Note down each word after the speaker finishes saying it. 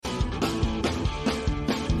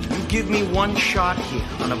give me one shot here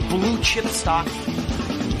on a blue chip stock.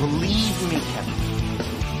 Believe me, Kevin,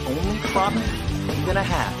 the only problem you're gonna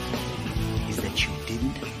have is that you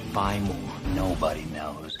didn't buy more. Nobody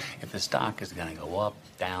knows if the stock is going to go up,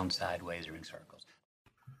 down, sideways, or in circles.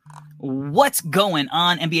 What's going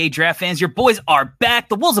on, NBA draft fans? Your boys are back.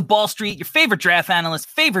 The Wolves of Ball Street, your favorite draft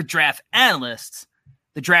analysts,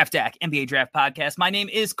 the Draft Deck NBA Draft Podcast. My name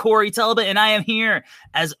is Corey Talbot, and I am here,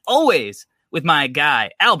 as always, with my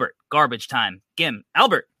guy, Albert Garbage Time Gim.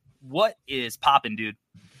 Albert, what is poppin', dude?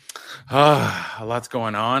 A lot's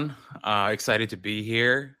going on. Excited to be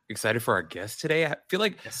here. Excited for our guest today. I feel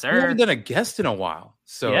like yes, we haven't done a guest in a while.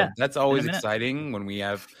 So yeah, that's always exciting when we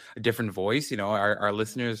have a different voice. You know, our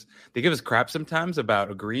listeners, they give us crap sometimes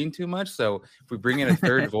about agreeing too much. So if we bring in a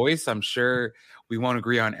third voice, I'm sure we won't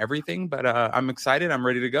agree on everything. But I'm excited. I'm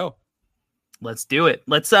ready to go. Let's do it.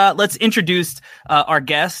 Let's introduce our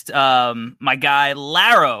guest, my guy,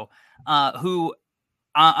 Laro, who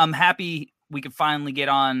I'm happy we could finally get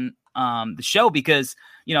on the show because,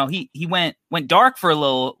 you know, he went dark for a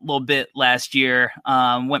little bit last year,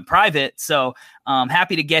 went private. So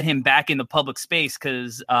happy to get him back in the public space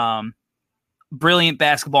because brilliant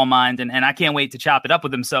basketball mind. And I can't wait to chop it up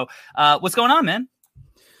with him. So what's going on, man?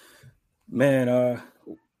 Man,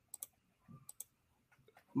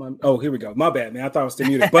 here we go. My bad, man. I thought I was still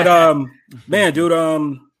muted. But man,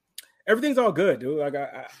 dude, everything's all good, dude. Like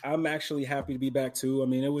I'm actually happy to be back too. I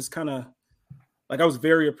mean, it was kind of like I was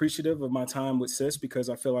very appreciative of my time with Sis because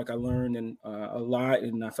I feel like I learned a lot,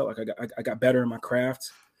 and I felt like I got better in my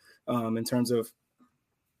craft in terms of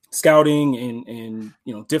scouting and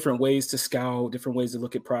you know, different ways to scout, different ways to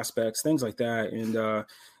look at prospects, things like that. And it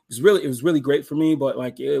was really great for me, but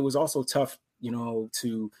like it was also tough, you know,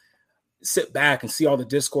 to sit back and see all the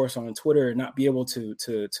discourse on Twitter and not be able to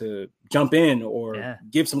jump in or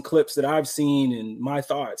give some clips that I've seen and my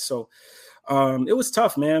thoughts. So it was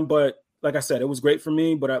tough, man. But like I said, it was great for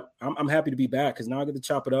me, but I'm happy to be back because now I get to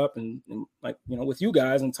chop it up and like, you know, with you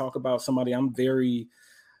guys and talk about somebody I'm very,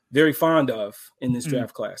 very fond of in this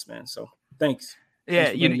draft class, man. So thanks. Yeah.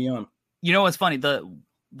 Thanks for bringing me on. You know, what's funny. The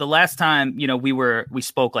last time, you know, we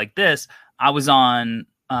spoke like this, I was on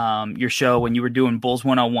your show when you were doing Bulls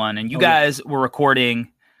 101 and you guys were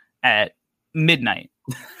recording at midnight,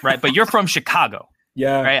 right? But you're from Chicago.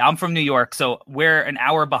 Yeah. Right. I'm from New York. So we're an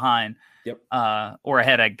hour behind. Yep. Or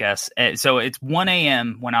ahead, I guess. So it's 1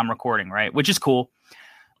 a.m. when I'm recording, right? Which is cool.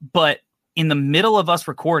 But in the middle of us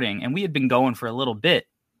recording, and we had been going for a little bit,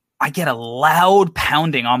 I get a loud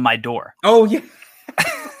pounding on my door. Oh, yeah.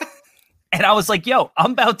 And I was like, yo,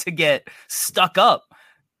 I'm about to get stuck up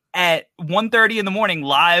at 1:30 in the morning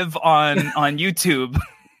live on YouTube.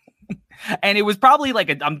 And it was probably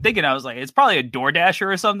like I was like, it's probably a DoorDasher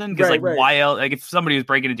or something. Because right. Why else? Like if somebody was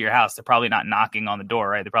breaking into your house, they're probably not knocking on the door,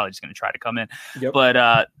 right? They're probably just going to try to come in. Yep.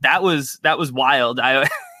 But that was wild.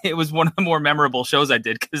 It was one of the more memorable shows I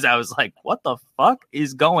did because I was like, what the fuck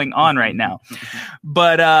is going on right now?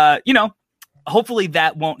 But you know, hopefully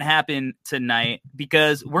that won't happen tonight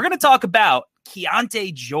because we're going to talk about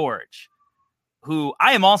Keyonte George, who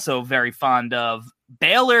I am also very fond of.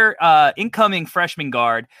 Baylor incoming freshman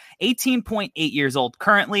guard, 18.8 years old,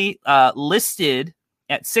 currently listed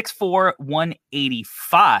at 6'4",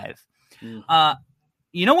 185.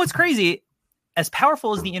 You know what's crazy? As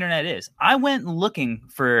powerful as the internet is, I went looking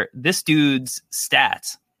for this dude's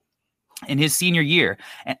stats in his senior year,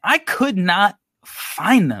 and I could not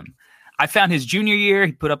find them. I found his junior year.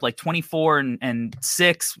 He put up like 24 and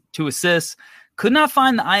 6, 2 assists. Could not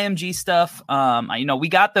find the IMG stuff. You know, we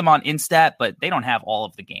got them on Instat, but they don't have all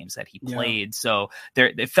of the games that he played. So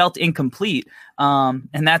it felt incomplete. And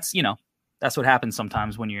that's, you know, that's what happens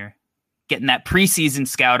sometimes when you're getting that preseason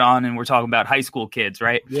scout on and we're talking about high school kids,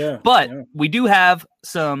 right? Yeah. But we do have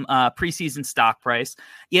some preseason stock price.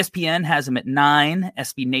 ESPN has him at 9,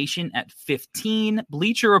 SB Nation at 15,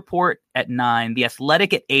 Bleacher Report at 9, The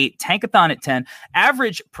Athletic at 8, Tankathon at 10,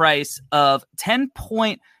 average price of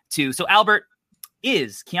 10.2. So Albert,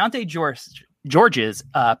 is Keyonte George's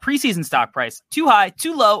preseason stock price too high,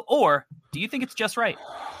 too low, or do you think it's just right?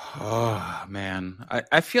 Oh, man.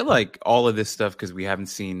 I feel like all of this stuff, because we haven't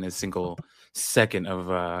seen a single second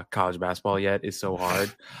of college basketball yet, is so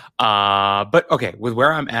hard. But okay, with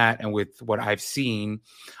where I'm at and with what I've seen,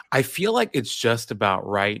 I feel like it's just about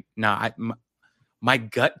right. Now, my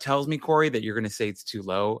gut tells me, Corey, that you're going to say it's too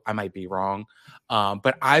low. I might be wrong.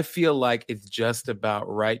 But I feel like it's just about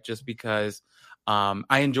right just because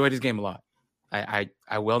I enjoyed his game a lot. I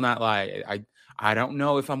will not lie. I don't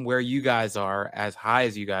know if I'm where you guys are, as high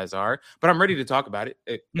as you guys are, but I'm ready to talk about it.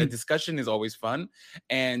 A discussion is always fun.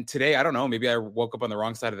 And today, I don't know, maybe I woke up on the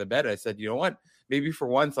wrong side of the bed. I said, you know what? Maybe for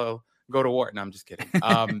once I'll go to war. No, I'm just kidding.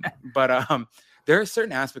 But there are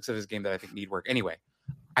certain aspects of his game that I think need work. Anyway,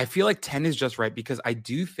 I feel like 10 is just right because I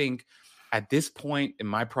do think at this point in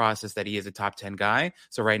my process that he is a top 10 guy.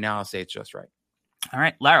 So right now I'll say it's just right. All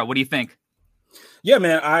right, Lara, what do you think? Yeah,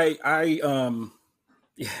 man,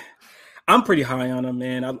 I'm pretty high on him,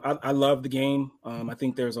 man. I love the game. I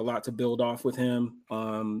think there's a lot to build off with him.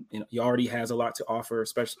 He already has a lot to offer,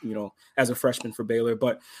 especially, as a freshman for Baylor.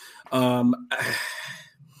 But to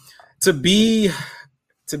be,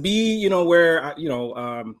 where,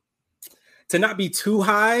 to not be too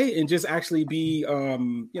high and just actually be,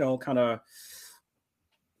 kind of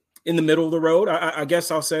in the middle of the road, I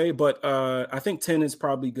guess I'll say. But I think 10 is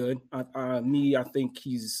probably good. I think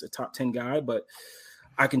he's a top 10 guy, but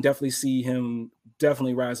I can definitely see him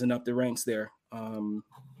rising up the ranks there.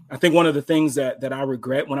 I think one of the things that I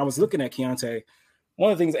regret when I was looking at Keyonte,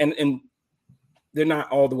 one of the things, and they're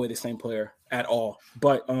not all the way the same player at all,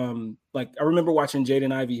 but I remember watching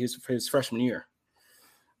Jaden Ivey his freshman year,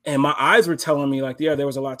 and my eyes were telling me there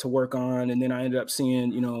was a lot to work on. And then I ended up seeing,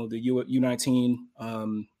 the U19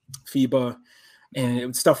 FIBA,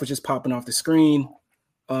 and stuff was just popping off the screen.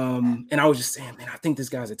 And I was just saying, man, I think this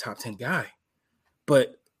guy's a top 10 guy.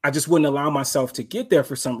 But I just wouldn't allow myself to get there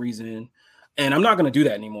for some reason. And I'm not going to do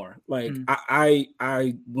that anymore. I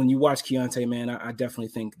when you watch Keyonte, man, I definitely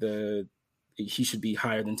think he should be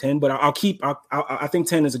higher than 10, but I think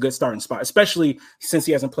 10 is a good starting spot, especially since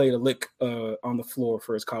he hasn't played a lick on the floor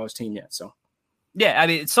for his college team yet. So. Yeah, I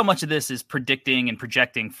mean, so much of this is predicting and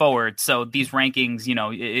projecting forward. So these rankings,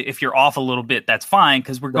 if you're off a little bit, that's fine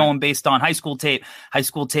because we're going based on high school tape,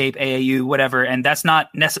 AAU, whatever. And that's not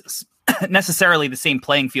necessarily the same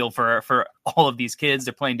playing field for all of these kids.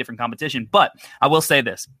 They're playing different competition. But I will say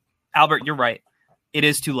this, Albert, you're right. It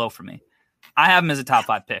is too low for me. I have him as a top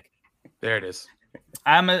 5 pick. There it is.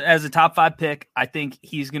 As a top 5 pick. I think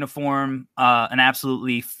he's going to form an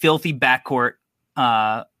absolutely filthy backcourt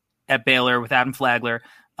at Baylor with Adam Flagler,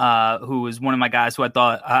 who was one of my guys who I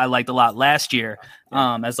thought I liked a lot last year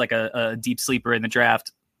as a deep sleeper in the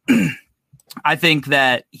draft. I think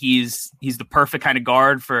that he's the perfect kind of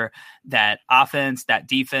guard for that offense, that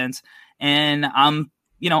defense. And I'm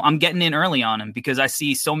getting in early on him because I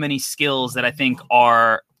see so many skills that I think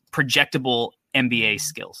are projectable NBA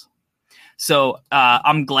skills. So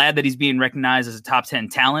I'm glad that he's being recognized as a top 10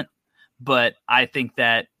 talent, but I think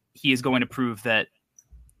that he is going to prove that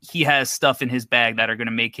he has stuff in his bag that are going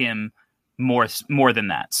to make him more than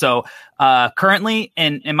that. So currently,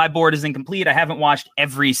 and my board is incomplete. I haven't watched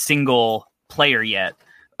every single player yet,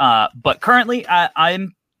 but currently I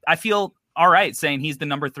feel all right saying he's the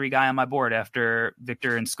number 3 guy on my board after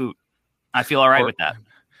Victor and Scoot. I feel all right with that.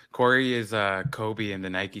 Corey is Kobe in the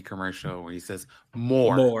Nike commercial where he says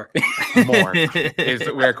more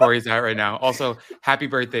is where Corey's at right now. Also, happy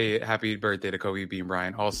birthday to Kobe Bean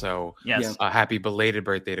Bryant. Also, yes, happy belated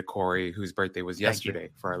birthday to Corey, whose birthday was yesterday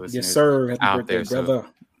for our listeners. Yes, sir. Happy out birthday, there. brother. So,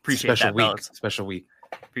 appreciate that, fellas. Special week.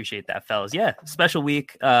 Appreciate that, fellas. Yeah, special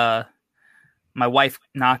week. My wife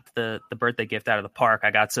knocked the birthday gift out of the park.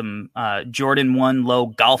 I got some Jordan 1 low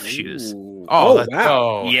golf shoes. Oh,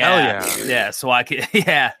 wow. Yeah. Hell yeah. Yeah. So I could,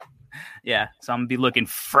 yeah. So I'm gonna be looking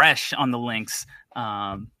fresh on the links.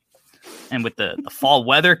 And with the fall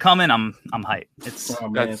weather coming, I'm hyped. It's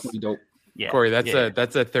that's pretty dope. Yeah. Corey,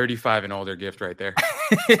 that's a 35 and older gift right there.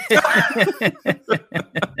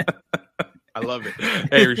 I love it.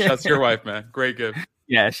 Hey, that's your wife, man. Great gift.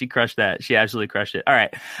 Yeah, she crushed that. She absolutely crushed it. All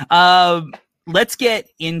right. Let's get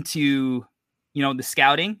into, the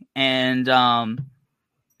scouting and,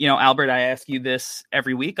 Albert, I ask you this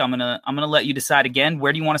every week. I'm going to let you decide again.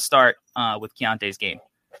 Where do you want to start with Keyonte's game?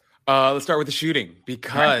 Let's start with the shooting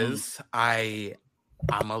because I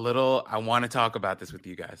want to talk about this with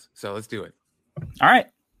you guys. So let's do it. All right.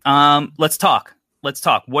 Let's talk.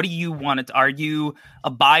 What do you want to, are you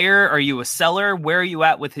a buyer? Are you a seller? Where are you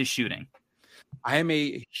at with his shooting? I am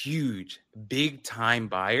a huge, big time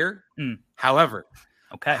buyer. However,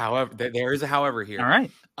 there is a however here. All right.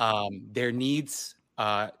 There needs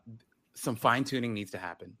some fine tuning needs to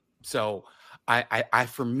happen. So I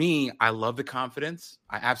for me, I love the confidence.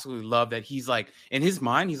 I absolutely love that he's like in his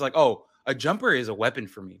mind. He's like, oh, a jumper is a weapon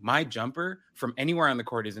for me. My jumper from anywhere on the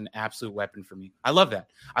court is an absolute weapon for me. I love that.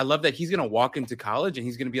 I love that he's going to walk into college and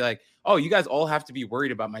he's going to be like, oh, you guys all have to be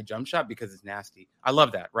worried about my jump shot because it's nasty. I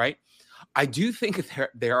love that. Right. I do think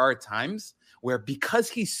there are times where because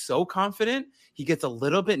he's so confident, he gets a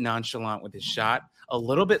little bit nonchalant with his shot, a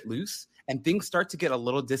little bit loose. and things start to get a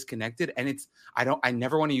little disconnected. And I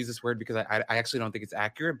never want to use this word because I actually don't think it's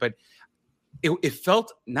accurate, but it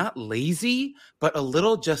felt not lazy, but a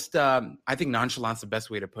little just, I think nonchalant's the best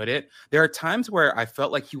way to put it. There are times where I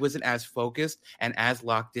felt like he wasn't as focused and as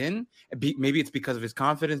locked in. Maybe it's because of his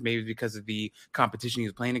confidence. Maybe it's because of the competition he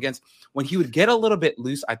was playing against. When he would get a little bit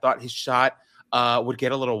loose, I thought his shot would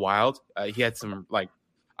get a little wild. He had some,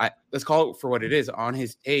 let's call it for what it is. On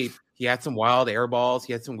his tape, he had some wild air balls.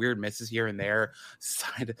 He had some weird misses here and there,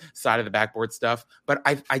 side of the backboard stuff. But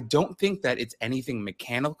I don't think that it's anything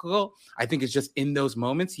mechanical. I think it's just in those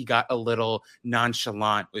moments he got a little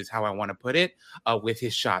nonchalant, is how I want to put it, with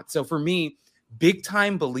his shot. So for me, big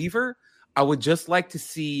time believer. I would just like to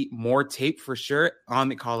see more tape for sure on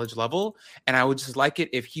the college level. And I would just like it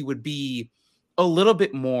if he would be a little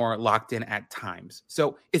bit more locked in at times.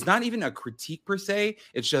 So it's not even a critique per se.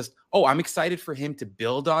 It's just, I'm excited for him to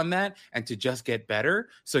build on that and to just get better.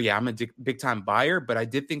 So yeah, I'm a big time buyer, but I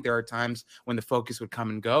did think there are times when the focus would come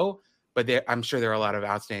and go, but I'm sure there are a lot of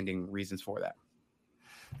outstanding reasons for that.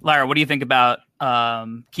 Lara, what do you think about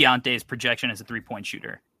Keyonte's projection as a 3-point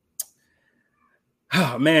shooter?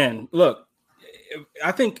 Oh man, look,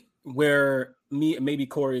 I think where maybe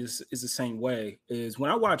Corey is the same way is when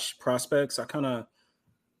I watch prospects, I kind of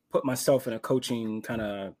put myself in a coaching kind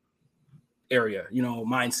of area,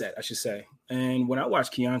 mindset, I should say. And when I watch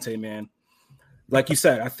Keyonte, man, like you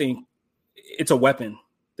said, I think it's a weapon.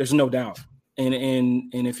 There's no doubt. And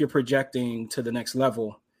if you're projecting to the next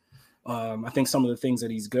level, I think some of the things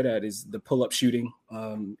that he's good at is the pull-up shooting.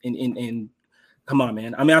 And come on,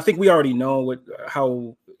 man. I mean, I think we already know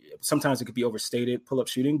how sometimes it could be overstated, pull-up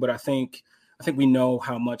shooting, but I think we know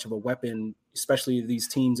how much of a weapon, especially these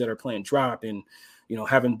teams that are playing drop and,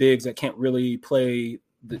 having bigs that can't really play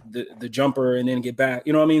the jumper and then get back.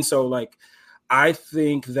 You know what I mean? So, I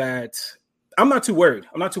think that I'm not too worried.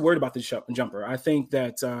 I'm not too worried about the jumper. I think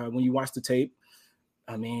that when you watch the tape,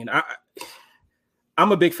 I mean,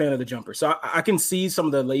 I'm a big fan of the jumper. So I can see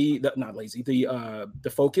some of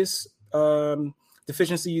the focus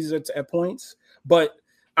deficiencies at points. But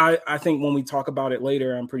I think when we talk about it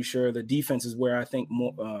later, I'm pretty sure the defense is where I think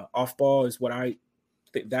more off ball is what I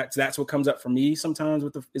think that's what comes up for me sometimes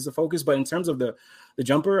is the focus. But in terms of the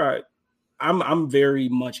jumper, I'm very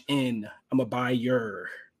much I'm a buyer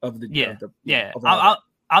of the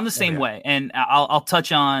I'm the same way, and I'll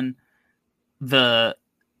touch on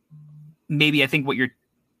maybe I think what you're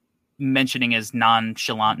mentioning is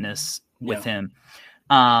nonchalantness with him.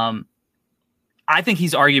 I think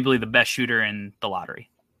he's arguably the best shooter in the lottery.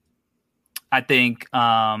 I think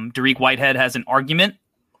Dariq Whitehead has an argument.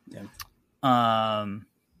 Yeah.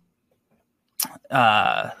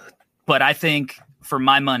 But I think for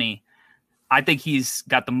my money, I think he's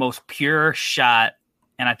got the most pure shot,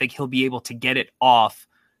 and I think he'll be able to get it off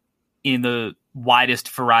in the widest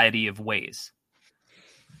variety of ways.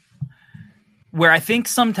 Where I think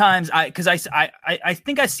sometimes I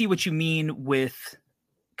think I see what you mean with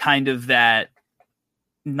kind of that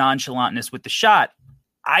nonchalantness with the shot.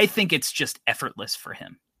 I think it's just effortless for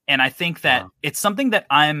him. And I think that it's something that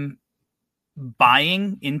I'm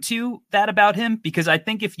buying into that about him, because I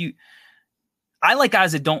think I like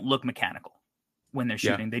guys that don't look mechanical when they're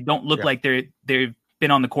shooting. They don't look like they've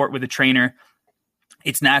been on the court with a trainer.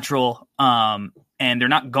 It's natural. And they're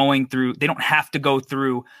not they don't have to go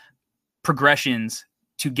through progressions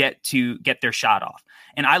to get their shot off.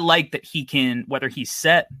 And I like that he can, whether he's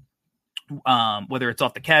set, whether it's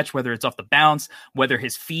off the catch, whether it's off the bounce, whether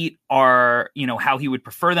his feet are, how he would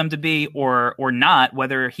prefer them to be or not,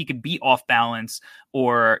 whether he could be off balance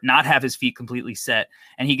or not have his feet completely set,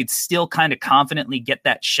 and he could still kind of confidently get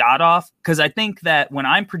that shot off. Because I think that when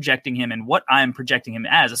I'm projecting him and what I'm projecting him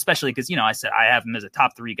as, especially because, I said I have him as a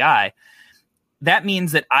top 3 guy, that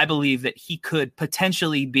means that I believe that he could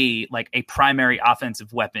potentially be like a primary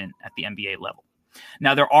offensive weapon at the NBA level.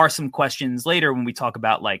 Now, there are some questions later when we talk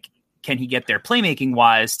about can he get there playmaking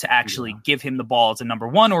wise to actually give him the ball as a number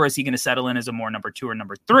 1, or is he going to settle in as a more number 2 or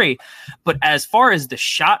number 3? But as far as the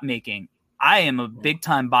shot making, I am a big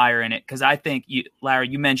time buyer in it, because I think Larry,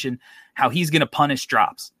 you mentioned how he's going to punish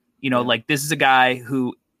drops. This is a guy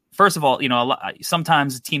who, first of all,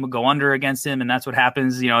 sometimes a team will go under against him, and that's what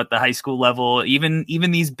happens, at the high school level, even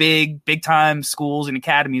these big time schools and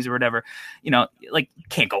academies or whatever,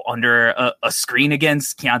 can't go under a screen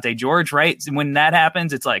against Keyonte George, right? And when that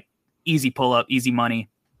happens, it's easy pull up, easy money.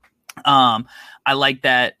 I like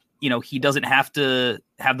that, he doesn't have to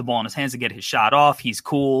have the ball in his hands to get his shot off. He's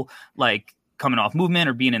cool, coming off movement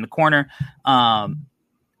or being in the corner.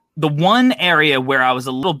 The one area where I was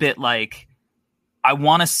a little bit I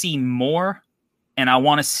want to see more, and I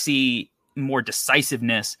want to see more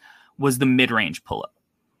decisiveness, was the mid-range pull-up.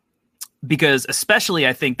 Because especially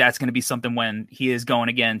I think that's going to be something when he is going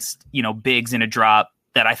against, bigs in a drop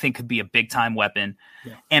that I think could be a big-time weapon.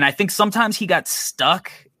 Yeah. And I think sometimes he got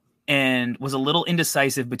stuck and was a little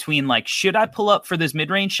indecisive between like, should I pull up for this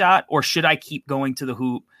mid-range shot or should I keep going to the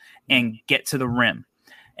hoop and get to the rim?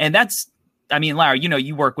 And Lara,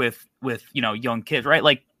 you work with young kids, right?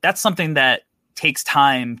 Like that's something that takes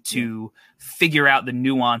time to figure out the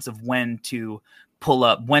nuance of when to pull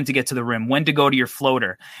up, when to get to the rim, when to go to your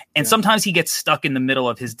floater. And sometimes he gets stuck in the middle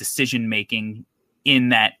of his decision-making in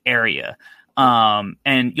that area.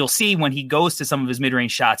 And you'll see when he goes to some of his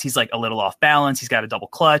mid-range shots, he's like a little off balance. He's got a double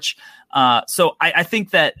clutch. So I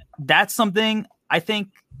think that's something I think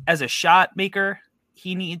as a shot maker,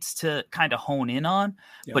 he needs to kind of hone in on,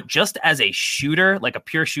 but just as a shooter, like a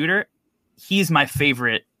pure shooter, he's my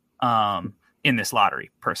favorite, in this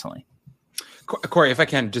lottery personally. Corey, if I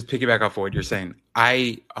can just piggyback off of what you're saying,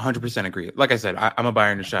 I 100% agree. Like I said, I'm a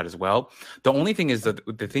buyer in the shot as well. The only thing is that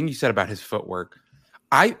the thing you said about his footwork,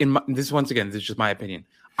 this is just my opinion.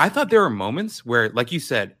 I thought there were moments where, like you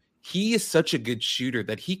said, he is such a good shooter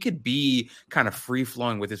that he could be kind of free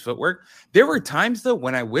flowing with his footwork. There were times though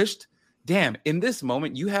when I wished, damn, in this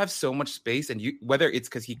moment, you have so much space, and whether it's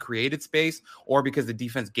because he created space or because the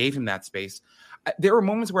defense gave him that space, there were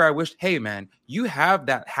moments where I wished, hey, man, you have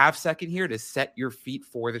that half second here to set your feet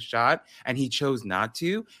for the shot, and he chose not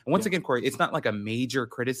to. And once again, Corey, it's not like a major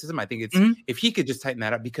criticism. I think it's if he could just tighten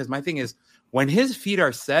that up, because my thing is when his feet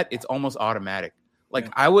are set, it's almost automatic. Like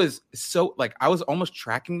I was almost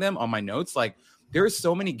tracking them on my notes. Like there are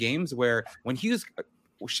so many games where when he was,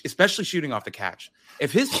 especially shooting off the catch,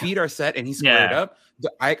 if his feet are set and he's squared up,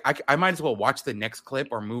 I might as well watch the next clip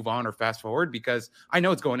or move on or fast forward because I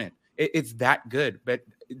know it's going in. It's that good. But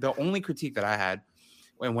the only critique that I had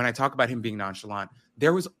when I talk about him being nonchalant,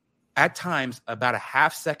 there was at times about a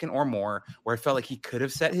half second or more where it felt like he could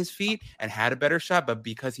have set his feet and had a better shot, but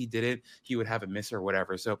because he didn't, he would have a miss or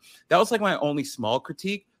whatever. So that was like my only small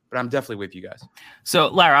critique, but I'm definitely with you guys. So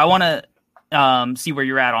Lara, I want to see where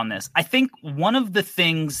you're at on this. I think one of the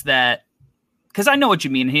things that, because I know what you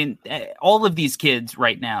mean, all of these kids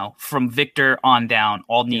right now from Victor on down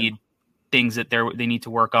all need things that they need to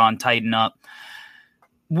work on, tighten up.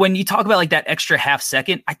 When you talk about like that extra half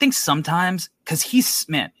second, I think sometimes because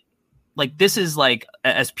like this is like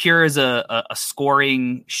as pure as a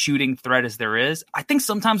scoring shooting threat as there is. I think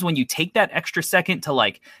sometimes when you take that extra second to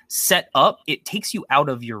like set up, it takes you out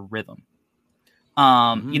of your rhythm.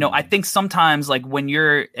 I think sometimes like when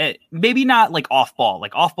you're maybe not like off ball,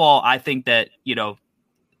 I think that,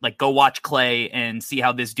 like go watch Clay and see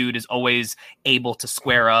how this dude is always able to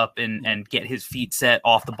square up and get his feet set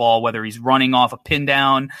off the ball, whether he's running off a pin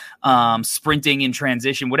down, sprinting in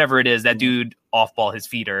transition, whatever it is, that dude off ball, his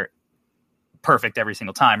feet are perfect every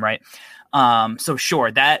single time. Right. So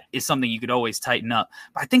sure, that is something you could always tighten up.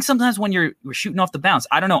 But I think sometimes when you're shooting off the bounce,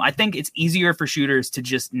 I don't know. I think it's easier for shooters to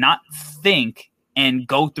just not think and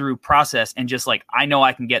go through process and just like, I know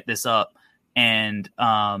I can get this up. And,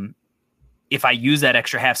 if I use that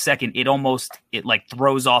extra half second, it like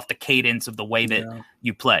throws off the cadence of the way that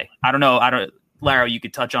you play. I don't know. Lara, you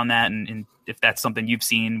could touch on that. And if that's something you've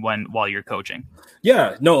seen while you're coaching.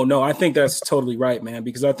 Yeah, no, I think that's totally right, man.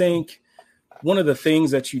 Because I think one of the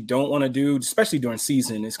things that you don't want to do, especially during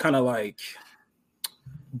season, is kind of like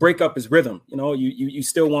break up his rhythm. You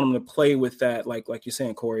still want him to play with that. Like you're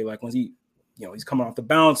saying, Corey, like when he's coming off the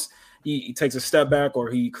bounce, he takes a step back or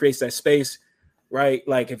he creates that space. Right.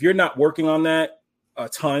 Like if you're not working on that a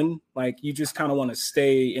ton, like you just kind of want to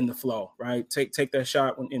stay in the flow, right? Take that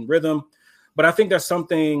shot in rhythm. But I think that's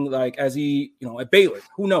something like as he, at Baylor,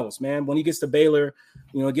 who knows, man, when he gets to Baylor,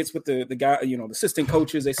 gets with the guy, the assistant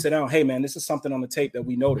coaches, they sit down, hey, man, this is something on the tape that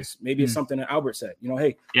we noticed. Maybe it's something that Albert said,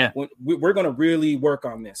 hey, we're going to really work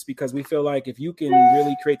on this because we feel like if you can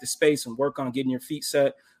really create the space and work on getting your feet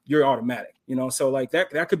set, you're automatic, so like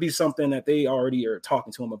that could be something that they already are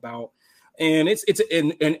talking to him about. And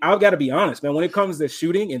and I've got to be honest, man, when it comes to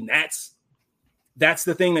shooting, and that's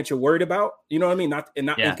the thing that you're worried about, you know what I mean? Not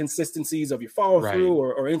inconsistencies of your follow through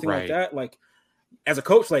or anything like that. Like as a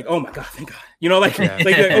coach, like, oh my God, thank God,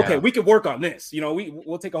 okay, we could work on this.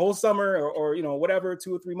 We'll take a whole summer or whatever,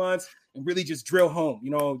 2 or 3 months and really just drill home,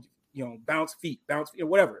 bounce feet,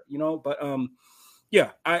 whatever, But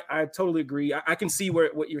I totally agree. I can see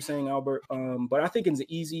what you're saying, Albert. But I think it's an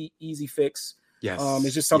easy fix. Yes.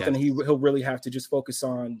 It's just something he'll really have to just focus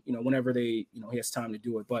on, whenever he has time to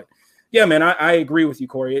do it. But yeah, man, I agree with you,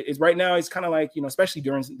 Corey. It's right now, it's kind of like, especially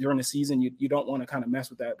during the season, you don't want to kind of mess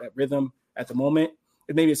with that rhythm at the moment.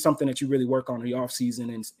 Maybe it's something that you really work on in the off season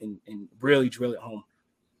and really drill it home.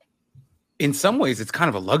 in some ways it's kind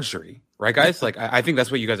of a luxury, right, guys? Like I think that's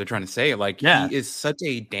what you guys are trying to say. Like, Yeah. he is such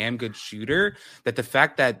a damn good shooter that the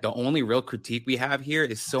fact that the only real critique we have here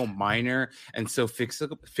is so minor and so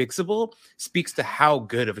fixable speaks to how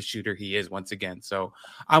good of a shooter he is once again. So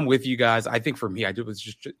I'm with you guys. I think for me, I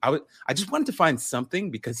just wanted to find something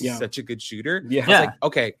because he's such a good shooter. Yeah. I was like,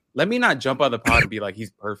 okay, let me not jump on the pod and be like,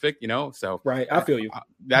 he's perfect, you know? So right. I feel you.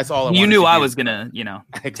 That's all I You wanted knew to I do. was gonna, you know,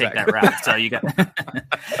 Exactly. take that route. So you got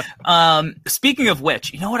speaking of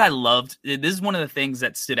which, you know what I loved? This is one of the things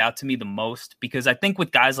that stood out to me the most, because I think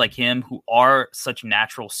with guys like him who are such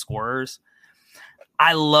natural scorers,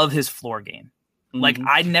 I love his floor game. Like,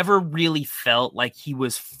 I never really felt like he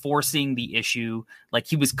was forcing the issue. Like,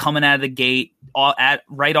 he was coming out of the gate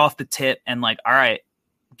right off the tip and like, all right,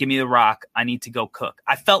 give me the rock. I need to go cook.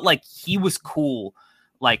 I felt like he was cool,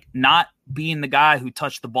 like not being the guy who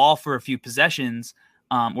touched the ball for a few possessions,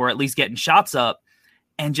 or at least getting shots up,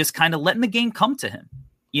 and just kind of letting the game come to him.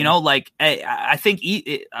 You know, like I think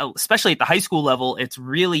especially at the high school level, it's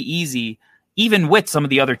really easy, even with some of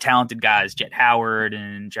the other talented guys, Jet Howard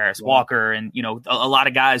and Jarris Walker, and, you know, a lot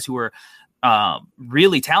of guys who were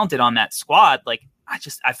really talented on that squad. Like,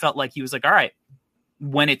 I felt like he was like, all right,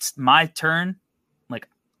 when it's my turn, like,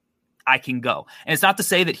 I can go. And it's not to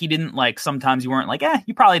say that he didn't, like, sometimes you weren't like,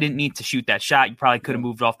 you probably didn't need to shoot that shot. You probably could have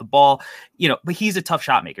moved off the ball, you know, but he's a tough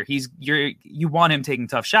shot maker. You want him taking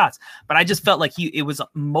tough shots, but I just felt like it was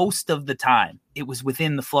most of the time, it was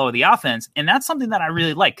within the flow of the offense. And that's something that I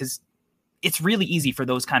really like, because it's really easy for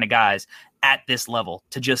those kind of guys at this level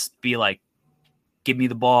to just be like, give me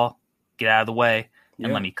the ball, get out of the way,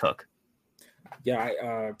 and let me cook.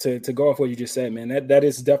 Yeah. To go off what you just said, man, that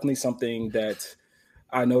is definitely something that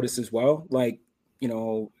I noticed as well. Like, you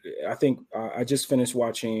know, I think I just finished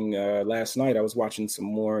watching last night. I was watching some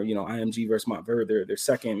more, you know, IMG versus Montverde, their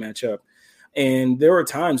second matchup. And there were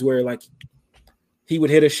times where, like, he would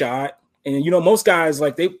hit a shot. And, you know, most guys,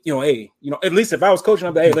 like, they, you know, hey, you know, at least if I was coaching,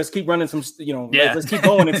 I'd be like, hey, let's keep running some, you know, let's keep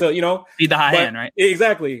going until, you know. Be the high end, right?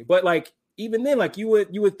 Exactly. But, like, even then, like, you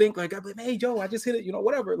would think, like, I'd be like, hey, Joe, I just hit it, you know,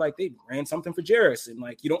 whatever. Like, they ran something for Jarris, and,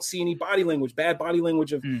 like, you don't see any bad body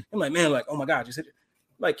language of him, like, man, like, oh my God, just hit it.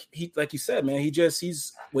 Like, like you said, man,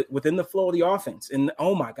 he's within the flow of the offense. And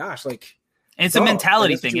oh my gosh, like, and it's a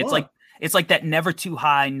mentality thing. It's like that never too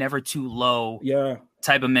high, never too low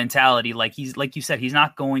type of mentality. Like, he's, like you said, he's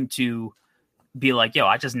not going to be like, yo,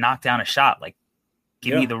 I just knocked down a shot. Like,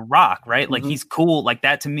 give me the rock, right? Like, he's cool. Like,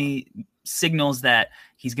 that to me signals that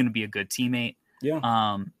he's going to be a good teammate.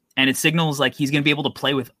 Yeah. And it signals like he's going to be able to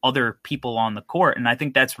play with other people on the court. And I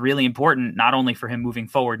think that's really important, not only for him moving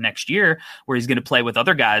forward next year, where he's going to play with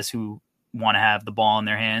other guys who want to have the ball in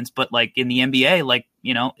their hands, but like in the NBA, like,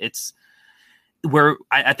 you know,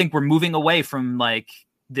 I think we're moving away from like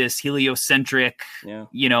this heliocentric,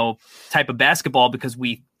 you know, type of basketball, because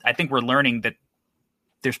I think we're learning that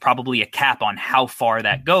there's probably a cap on how far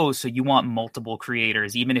that goes. So you want multiple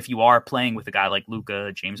creators, even if you are playing with a guy like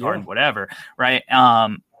Luka, James Harden, whatever. Right.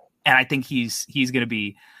 And I think he's going to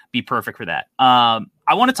be perfect for that. I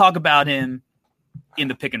want to talk about him in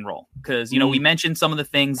the pick and roll, because, you know, we mentioned some of the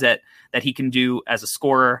things that he can do as a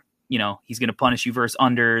scorer. You know, he's going to punish you versus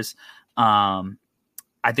unders.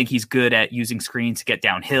 I think he's good at using screens to get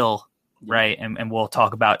downhill. Right. And we'll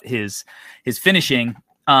talk about his finishing.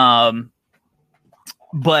 But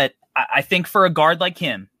I think for a guard like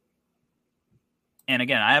him, and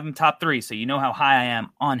again, I have him top 3, so you know how high I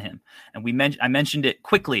am on him. And I mentioned it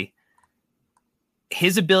quickly.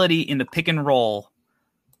 His ability in the pick and roll,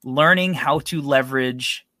 learning how to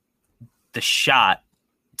leverage the shot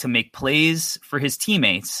to make plays for his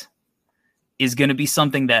teammates, is going to be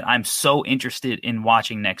something that I'm so interested in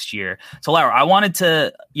watching next year. So, Laura, I wanted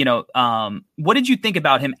to, you know, what did you think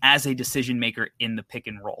about him as a decision maker in the pick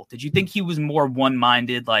and roll? Did you think he was more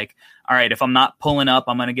one-minded, like, all right, if I'm not pulling up,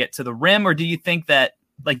 I'm going to get to the rim? Or do you think that,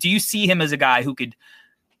 like, do you see him as a guy who could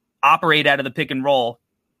operate out of the pick and roll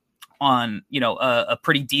on, you know, a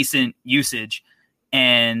pretty decent usage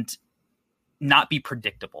and not be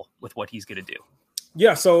predictable with what he's going to do?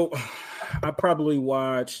 Yeah. So I probably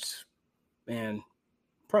watched, man,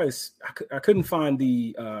 probably I couldn't find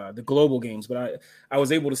the global games, but I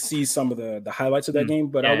was able to see some of the highlights of that game.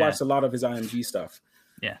 But I watched a lot of his IMG stuff.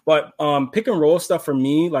 Yeah. But pick and roll stuff for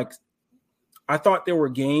me, like, I thought there were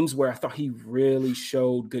games where I thought he really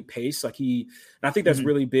showed good pace. Like, and I think that's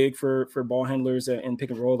really big for ball handlers in pick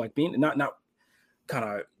and roll, like being not kind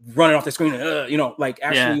of running off the screen, you know, like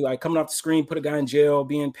actually like coming off the screen, put a guy in jail,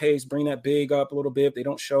 being paced, bring that big up a little bit. If they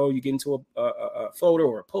don't show, you get into a floater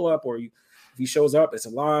or a pull up, or if he shows up, it's a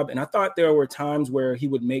lob. And I thought there were times where he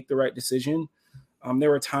would make the right decision.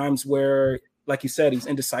 There were times where, like you said, he's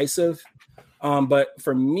indecisive. But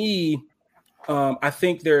for me, I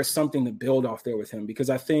think there's something to build off there with him, because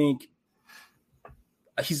I think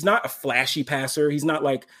he's not a flashy passer. He's not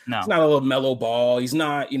like, he's not a little mellow ball. He's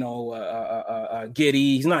not,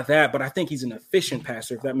 giddy. He's not that, but I think he's an efficient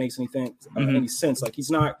passer, if that makes any sense. Like he's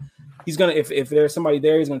gonna, if there's somebody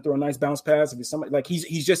there, he's gonna throw a nice bounce pass. If it's somebody, like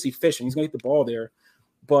he's just efficient. He's gonna get the ball there.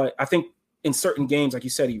 But I think in certain games, like you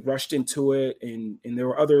said, he rushed into it, and there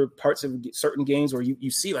were other parts of certain games where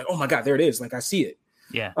you see like, oh my God, there it is. Like I see it.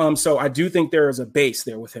 Yeah. So I do think there is a base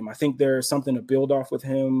there with him. I think there's something to build off with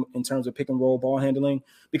him in terms of pick and roll ball handling,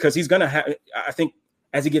 because he's going to have, I think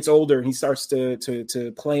as he gets older and he starts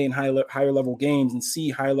to play in higher level games and see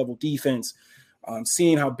higher level defense,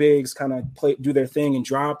 seeing how bigs kind of do their thing and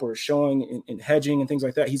drop, or showing in hedging and things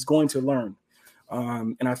like that, he's going to learn.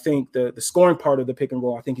 And I think the scoring part of the pick and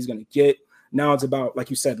roll, I think he's going to get. Now it's about, like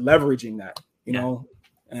you said, leveraging that, you know,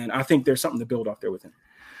 and I think there's something to build off there with him.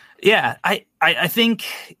 Yeah, I think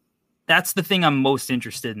that's the thing I'm most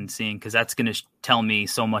interested in seeing, because that's going to tell me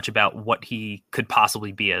so much about what he could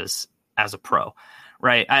possibly be as a pro,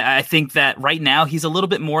 right? I think that right now he's a little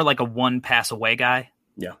bit more like a one pass away guy.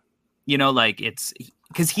 Yeah. Like it's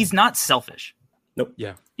because he's not selfish. Nope.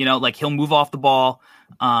 Yeah. Like he'll move off the ball.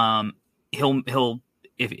 He'll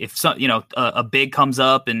if some, a big comes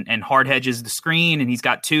up and hard hedges the screen and he's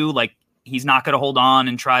got two, like he's not going to hold on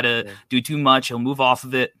and try to do too much. He'll move off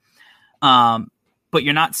of it. But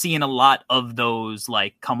you're not seeing a lot of those,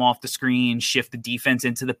 like come off the screen, shift the defense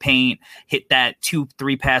into the paint, hit that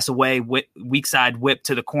 2-3 pass away, weak side whip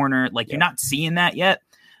to the corner. Like you're not seeing that yet.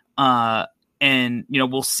 And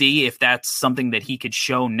we'll see if that's something that he could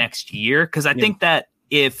show next year. Cause I think that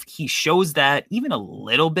if he shows that even a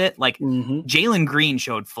little bit, like Jalen Green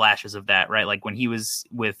showed flashes of that, right? Like when he was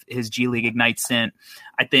with his G League Ignite stint,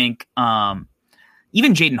 I think,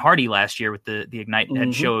 even Jaden Hardy last year with the Ignite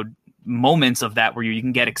had showed moments of that where you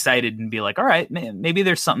can get excited and be like, all right, man, maybe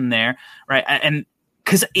there's something there. Right. And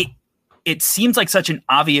cause it seems like such an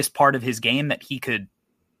obvious part of his game that he could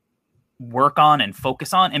work on and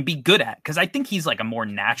focus on and be good at. Cause I think he's like a more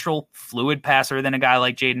natural fluid passer than a guy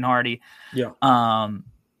like Jaden Hardy. Yeah.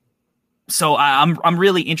 So I'm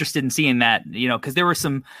really interested in seeing that, cause there were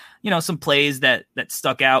some plays that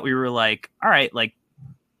stuck out. We were like, all right, like,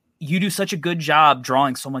 you do such a good job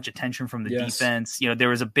drawing so much attention from the defense. There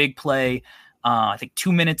was a big play, I think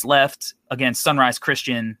 2 minutes left against Sunrise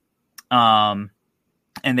Christian. And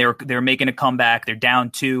they're making a comeback. They're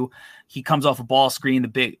down 2. He comes off a ball screen. The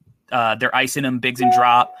big, they're icing him, bigs and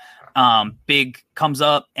drop. Big comes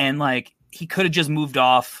up and like, he could have just moved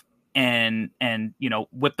off and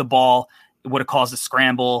whipped the ball. It would have caused a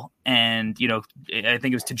scramble. And, I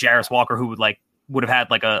think it was to Jarris Walker who would have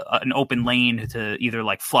had like an open lane to either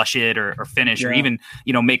like flush it or finish or even,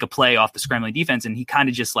 make a play off the scrambling defense. And he kind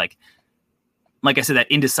of just like I said,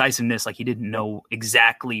 that indecisiveness, like he didn't know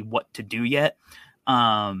exactly what to do yet.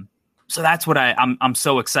 So that's what I'm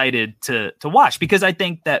so excited to watch, because I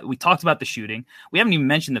think that we talked about the shooting. We haven't even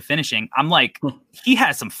mentioned the finishing. I'm like, he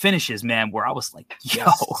has some finishes, man, where I was like,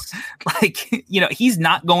 he's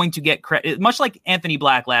not going to get credit, much like Anthony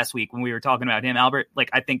Black last week when we were talking about him, Albert. Like,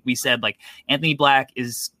 I think we said like Anthony Black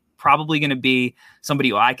is probably going to be somebody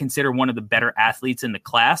who I consider one of the better athletes in the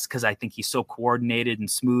class, because I think he's so coordinated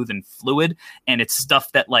and smooth and fluid. And it's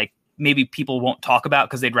stuff that like maybe people won't talk about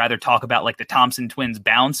because they'd rather talk about like the Thompson twins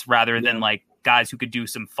bounce rather than like guys who could do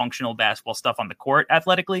some functional basketball stuff on the court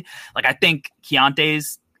athletically. Like I think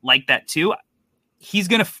Keyonte's like that too. He's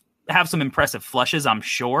going to have some impressive flushes, I'm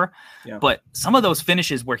sure. Yeah. But some of those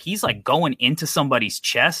finishes where he's like going into somebody's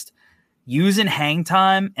chest, using hang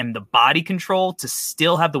time and the body control to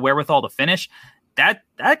still have the wherewithal to finish, that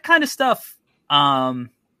kind of stuff. I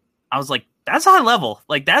was like, that's high level.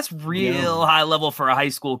 Like that's real high level for a high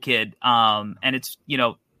school kid. And it's,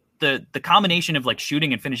 the combination of like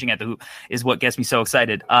shooting and finishing at the hoop is what gets me so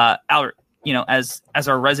excited. Albert, as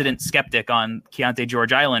our resident skeptic on Keyonte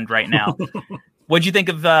George Island right now, what'd you think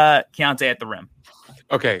of Keyonte at the rim?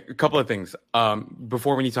 Okay, a couple of things.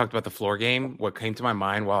 Before, when you talked about the floor game, what came to my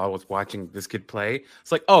mind while I was watching this kid play,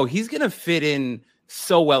 it's like, oh, he's going to fit in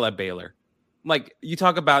so well at Baylor. Like, you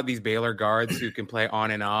talk about these Baylor guards who can play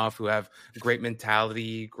on and off, who have great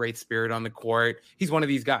mentality, great spirit on the court. He's one of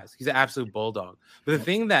these guys. He's an absolute bulldog. But the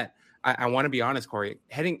thing that I want to be honest, Corey,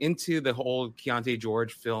 heading into the whole Keyonte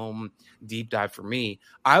George film deep dive for me,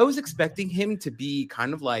 I was expecting him to be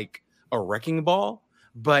kind of like a wrecking ball.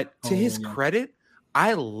 But to his credit,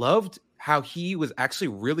 I loved how he was actually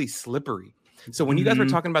really slippery. So when you guys were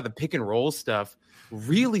talking about the pick and roll stuff,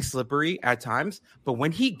 really slippery at times. But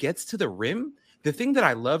when he gets to the rim, the thing that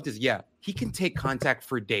I loved is, he can take contact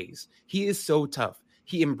for days. He is so tough.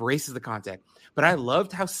 he embraces the contact. But I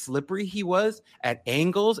loved how slippery he was at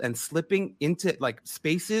angles and slipping into like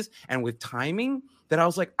spaces and with timing that I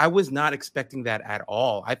was like, I was not expecting that at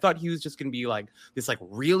all. I thought he was just going to be like this like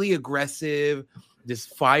really aggressive, this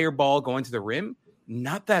fireball going to the rim.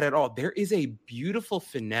 Not that at all. There is a beautiful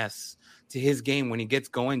finesse to his game when he gets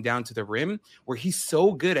going down to the rim, where he's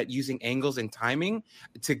so good at using angles and timing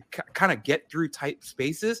to kind of get through tight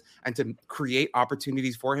spaces and to create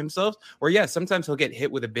opportunities for himself. Where, yeah, sometimes he'll get hit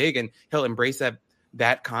with a big and he'll embrace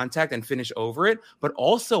that contact and finish over it. But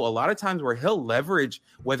also a lot of times where he'll leverage,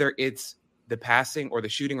 whether it's the passing or the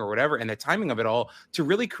shooting or whatever, and the timing of it all to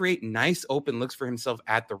really create nice open looks for himself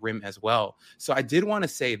at the rim as well. So I did want to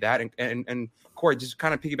say that. And Corey, just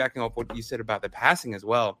kind of piggybacking off what you said about the passing as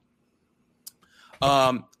well.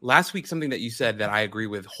 Last week, something that you said that I agree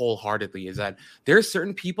with wholeheartedly is that there are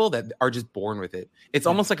certain people that are just born with it. It's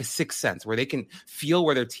almost like a sixth sense where they can feel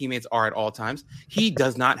where their teammates are at all times. He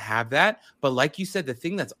does not have that. But like you said, the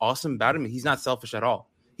thing that's awesome about him, he's not selfish at all.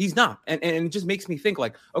 He's not. And it just makes me think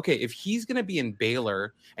like, okay, if he's going to be in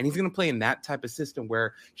Baylor and he's going to play in that type of system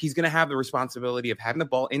where he's going to have the responsibility of having the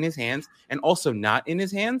ball in his hands and also not in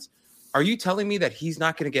his hands, are you telling me that he's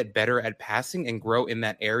not going to get better at passing and grow in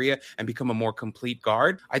that area and become a more complete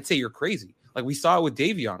guard? I'd say you're crazy. Like we saw it with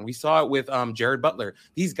Davion. We saw it with Jared Butler.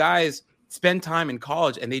 These guys spend time in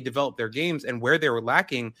college and they develop their games, and where they were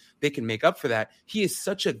lacking, they can make up for that. He is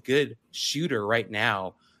such a good shooter right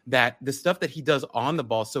now that the stuff that he does on the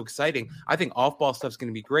ball is so exciting. I think off-ball stuff is going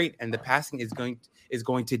to be great, and the passing is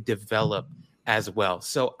going to develop as well.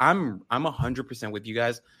 So I'm 100% with you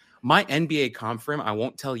guys. My NBA comp for him, I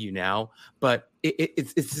won't tell you now, but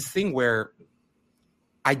it's this thing where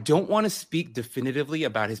I don't want to speak definitively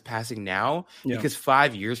about his passing now because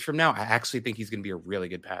 5 years from now, I actually think he's going to be a really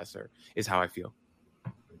good passer, is how I feel.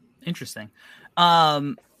 Interesting.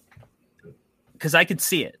 Because I could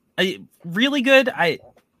see it. Really good,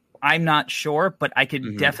 I'm not sure, but I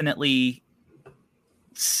could definitely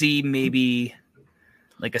see maybe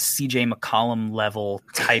like a CJ McCollum level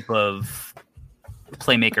type of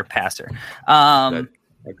playmaker passer.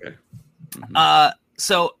 Okay.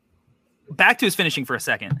 So back to his finishing for a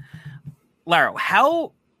second.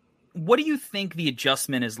 Laro, what do you think the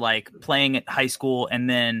adjustment is like playing at high school and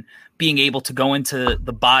then being able to go into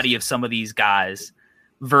the body of some of these guys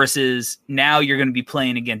versus now you're going to be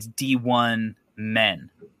playing against D1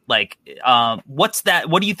 men? Like, what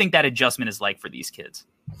do you think that adjustment is like for these kids?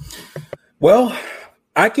 Well,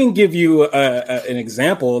 I can give you an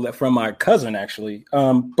example from my cousin, actually.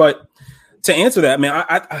 But to answer that, man,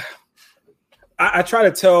 I try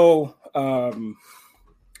to tell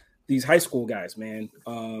these high school guys, man,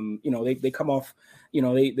 they come off,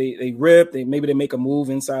 they rip, maybe they make a move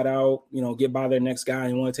inside out, get by their next guy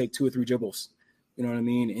and want to take 2 or 3 dribbles, you know what I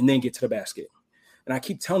mean? And then get to the basket. And I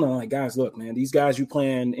keep telling them, like, guys, look, man, these guys you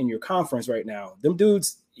playing in your conference right now, them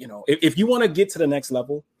dudes, if you want to get to the next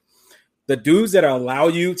level, the dudes that allow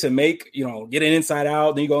you to make, get an inside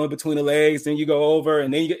out, then you go in between the legs, then you go over,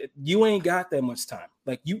 and then you ain't got that much time.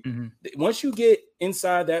 Like once you get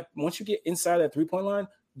inside that 3-point line,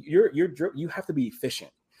 you have to be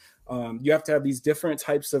efficient. You have to have these different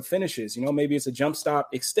types of finishes. Maybe it's a jump stop,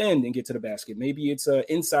 extend and get to the basket. Maybe it's a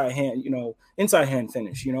inside hand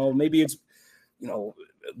finish. Maybe it's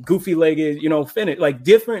goofy legged, finish, like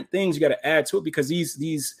different things you got to add to it, because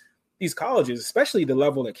these colleges, especially the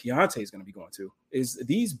level that Keyonte is going to be going to, is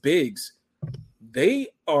these bigs, they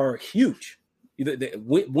are huge. The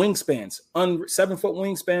wingspans, 7-foot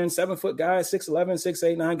wingspan, 7-foot guys, 6'11",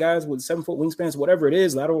 6'8", 9 guys with 7-foot wingspans, whatever it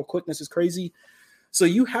is, lateral quickness is crazy. So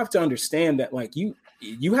you have to understand that, like, you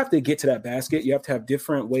have to get to that basket. You have to have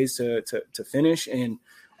different ways to finish, and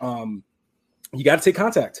you got to take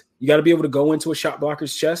contact. You got to be able to go into a shot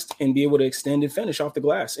blocker's chest and be able to extend and finish off the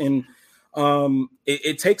glass. And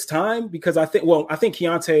it takes time, because I think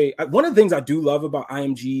Keyonte, one of the things I do love about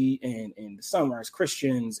IMG and the Sunrise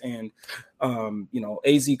Christians and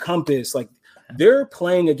AZ Compass, like, they're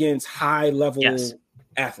playing against high level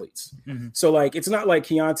athletes. So like, it's not like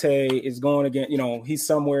Keyonte is going against, he's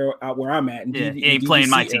somewhere out where I'm at and he ain't playing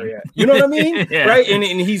my team area. You know what I mean? Right. And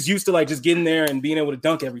he's used to like just getting there and being able to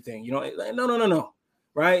dunk everything, no.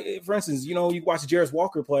 Right. For instance, you watch Jarris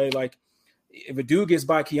Walker play, like, if a dude gets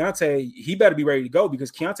by Keyonte, he better be ready to go,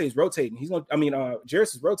 because Keyonte is rotating.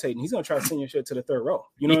 Jarris is rotating. He's going to try to send your shit to the third row.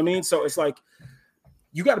 You know what I mean? So it's like,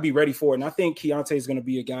 you got to be ready for it. And I think Keyonte is going to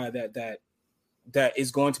be a guy that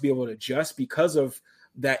is going to be able to adjust because of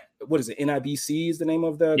that. What is it? NIBC is the name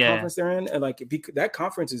of the conference they're in. And like, that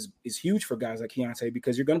conference is huge for guys like Keyonte,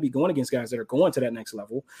 because you're going to be going against guys that are going to that next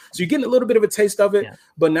level. So you're getting a little bit of a taste of it,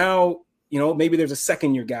 but now maybe there's a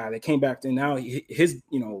second year guy that came back and now his,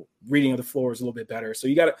 reading of the floor is a little bit better. So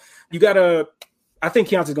you gotta, I think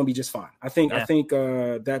Keyonte's going to be just fine. I think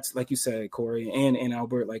that's like you said, Corey and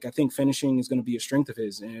Albert, like I think finishing is going to be a strength of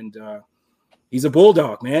his. And he's a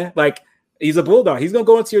bulldog, man. Like he's a bulldog. He's going to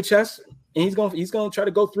go into your chest and he's going to try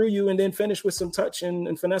to go through you and then finish with some touch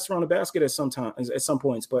and finesse around the basket at some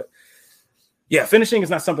points. But yeah, finishing is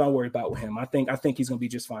not something I worry about with him. I think he's going to be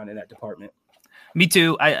just fine in that department. Me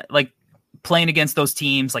too. I like playing against those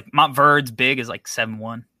teams. Like Montverde's big is like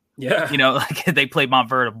 7'1". Yeah. Like they played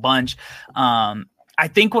Montverde a bunch. I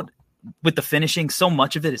think with the finishing, so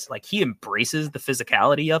much of it is like he embraces the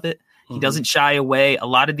physicality of it. He doesn't shy away. A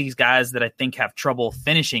lot of these guys that I think have trouble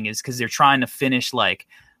finishing is because they're trying to finish like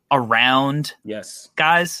around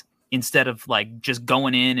guys instead of like just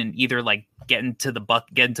going in and either like getting to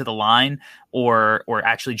the line or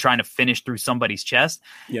actually trying to finish through somebody's chest.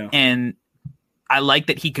 Yeah. And I like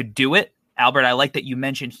that he could do it. Albert, I like that you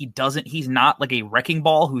mentioned he's not like a wrecking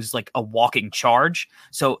ball who's like a walking charge.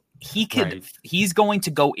 So he's going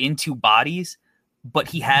to go into bodies, but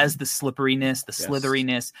he has the slipperiness, the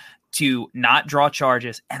slitheriness to not draw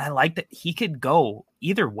charges. And I like that he could go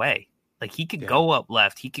either way. Like he could go up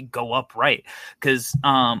left, he could go up right. Because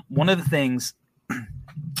one of the things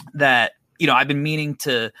that, I've been meaning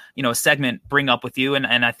to, a segment bring up with you.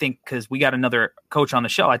 And I think because we got another coach on the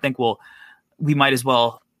show, I think we might as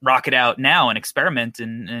well rock it out now and experiment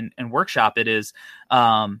and workshop it is,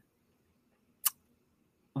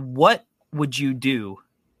 what would you do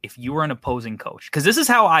if you were an opposing coach? Because this is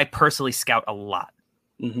how I personally scout a lot.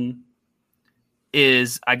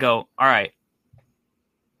 Is I go, all right,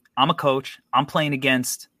 I'm a coach. I'm playing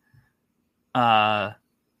against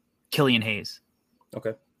Killian Hayes.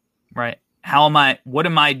 Okay. Right. What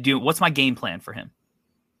am I doing? What's my game plan for him?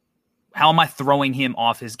 How am I throwing him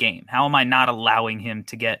off his game? How am I not allowing him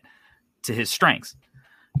to get to his strengths?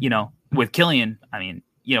 With Killian, I mean,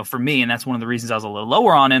 for me, and that's one of the reasons I was a little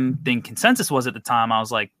lower on him than consensus was at the time. I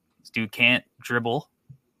was like, this dude can't dribble.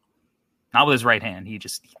 Not with his right hand. He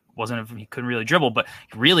couldn't really dribble, but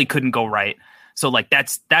he really couldn't go right. So like,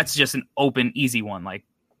 that's just an open, easy one. Like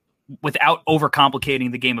without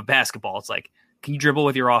overcomplicating the game of basketball, it's like, can you dribble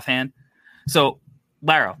with your offhand? So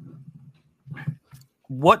Laro,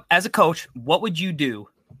 as a coach, what would you do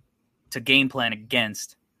to game plan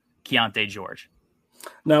against Keyonte George?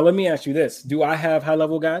 Now, let me ask you this. Do I have high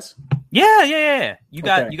level guys? Yeah. You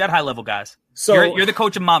got high level guys. So you're the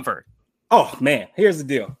coach of Montverde. Oh man, here's the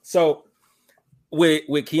deal. So with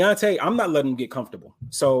Keyonte, I'm not letting him get comfortable.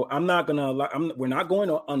 So we're not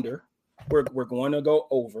going under. We're going to go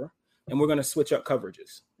over, and we're going to switch up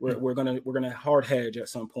coverages. We're going to hard hedge at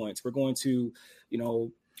some points. We're going to,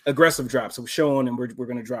 aggressive drops. So showing, and we're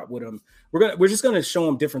going to drop with him. We're just going to show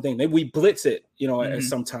him different things. Maybe we blitz it, at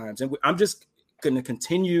sometimes. And I'm just going to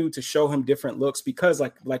continue to show him different looks because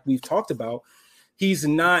like we've talked about, he's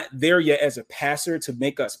not there yet as a passer to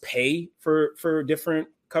make us pay for different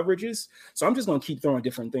coverages. So I'm just going to keep throwing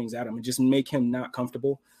different things at him and just make him not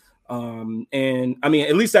comfortable. And I mean,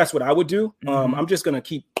 at least that's what I would do. I'm just going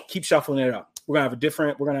to keep shuffling it up. We're going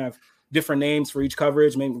to have different names for each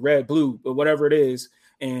coverage, maybe red, blue, but whatever it is.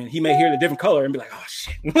 And he may hear the different color and be like, "Oh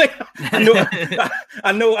shit!" Like,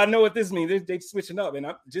 I know what this means. They switching up, and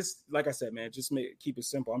I just like I said, man, just keep it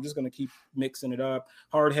simple. I'm just gonna keep mixing it up,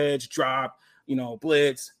 hard hedge, drop,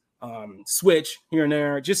 blitz, switch here and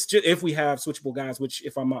there. Just if we have switchable guys, which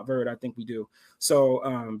if I'm not Verd, I think we do. So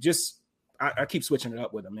I keep switching it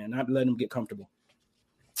up with him, man. Not letting him get comfortable.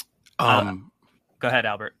 Go ahead,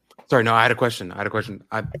 Albert. Sorry, no, I had a question.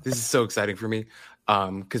 This is so exciting for me.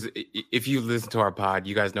 Because if you listen to our pod,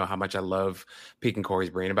 you guys know how much I love picking Corey's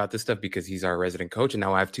brain about this stuff because he's our resident coach, and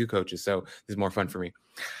now I have two coaches, so this is more fun for me.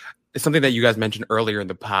 It's something that you guys mentioned earlier in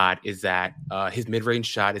the pod is that his mid-range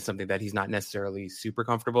shot is something that he's not necessarily super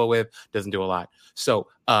comfortable with, doesn't do a lot. So,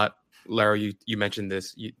 Larry, you mentioned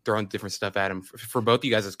this, you throwing different stuff at him. For both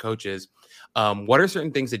you guys as coaches, what are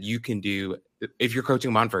certain things that you can do if you're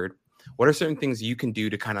coaching Montverde? What are certain things you can do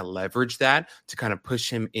to kind of leverage that, to kind of push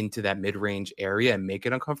him into that mid-range area and make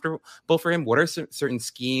it uncomfortable for him? What are certain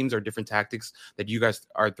schemes or different tactics that you guys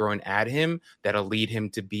are throwing at him that'll lead him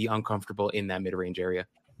to be uncomfortable in that mid-range area?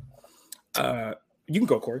 You can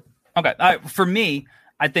go, Corey. Okay. For me,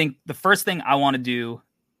 I think the first thing I want to do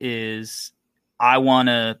is I want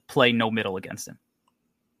to play no middle against him.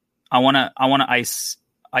 I want to ice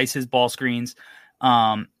his ball screens.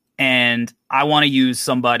 And I want to use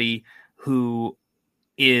somebody who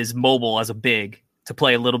is mobile as a big to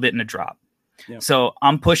play a little bit in a drop. Yeah. So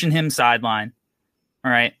I'm pushing him sideline.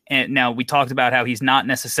 All right. And now we talked about how he's not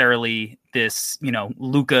necessarily this,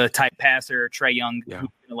 Luka type passer, Trae Young, who's gonna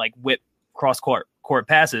like whip cross court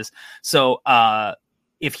passes. So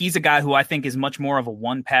if he's a guy who I think is much more of a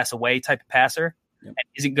one pass away type of passer, and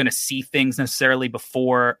isn't going to see things necessarily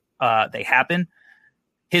before they happen,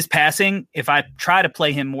 his passing, if I try to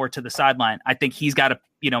play him more to the sideline, I think he's got to,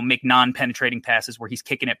 make non-penetrating passes where he's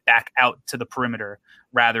kicking it back out to the perimeter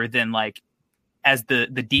rather than like as the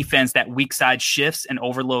defense, that weak side shifts and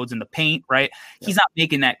overloads in the paint, right? Yeah. He's not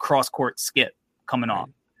making that cross-court skip coming off.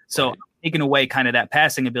 So I'm taking away kind of that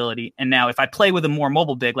passing ability. And now if I play with a more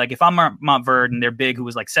mobile big, like if I'm Montverde and they're big who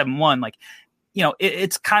was like 7'1", like,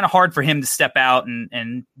 it's kind of hard for him to step out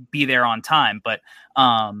and be there on time. But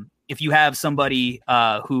if you have somebody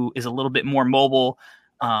who is a little bit more mobile,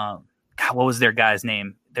 God, what was their guy's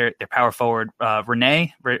name? Their power forward,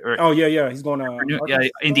 Renee. He's going to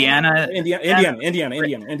Indiana.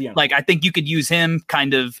 Indiana. Like, I think you could use him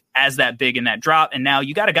kind of as that big in that drop, and now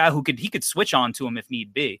you got a guy who could switch on to him if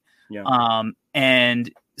need be. Yeah. And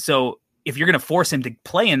so if you're going to force him to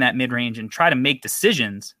play in that mid range and try to make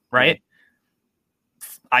decisions, right?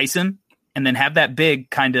 Ice him, and then have that big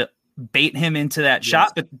kind of bait him into that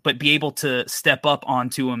shot, but be able to step up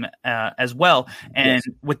onto him as well. And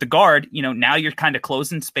with the guard, now you're kind of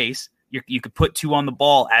closing space. You could put two on the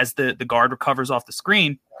ball as the guard recovers off the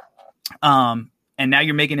screen. And now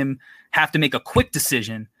you're making him have to make a quick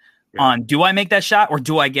decision on, do I make that shot or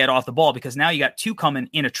do I get off the ball? Because now you got two coming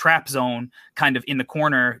in a trap zone kind of in the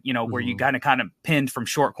corner, where you got to kind of pinned from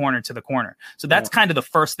short corner to the corner. So that's kind of the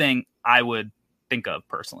first thing I would think of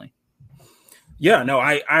personally. Yeah, no,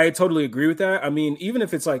 I totally agree with that. I mean, even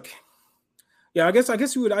if it's like, I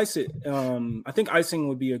guess you would ice it. I think icing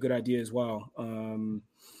would be a good idea as well.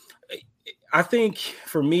 I think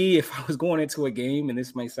for me, if I was going into a game, and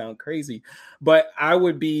this might sound crazy, but I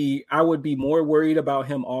would be more worried about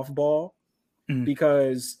him off ball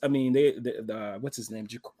because I mean, the what's his name,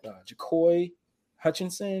 Jacoy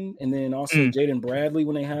Hutchinson, and then also Jaden Bradley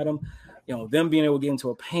when they had him. Them being able to get into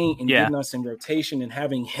a paint and getting us in rotation and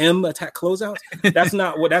having him attack closeouts. That's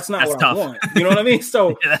not what I want. You know what I mean?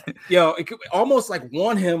 So, it could almost like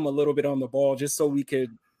want him a little bit on the ball just so we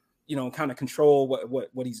could, kind of control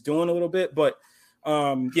what he's doing a little bit. But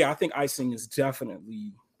I think icing is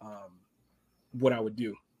definitely what I would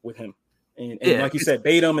do with him. And like you said,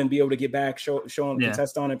 bait him and be able to get back, show him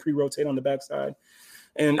contest on and pre-rotate on the backside,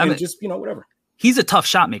 and just whatever. He's a tough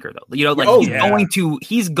shot maker, though.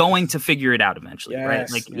 He's going to figure it out eventually, right?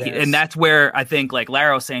 And that's where I think, like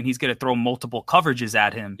Laro's saying, he's going to throw multiple coverages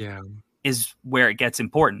at him. Yeah, is where it gets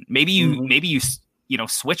important. Maybe you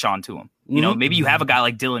switch on to him. Maybe you have a guy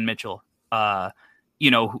like Dylan Mitchell, a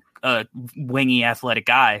wingy, athletic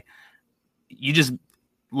guy. You just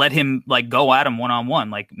let him like go at him one-on-one,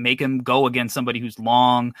 like make him go against somebody who's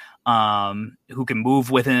long, who can move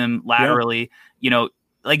with him laterally.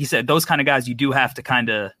 Like you said, those kind of guys you do have to kind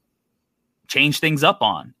of change things up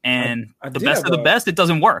on. And the best of the best, it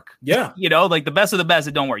doesn't work. Yeah. Like the best of the best,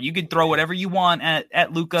 it don't work. You could throw whatever you want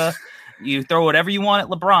at Luka. You throw whatever you want at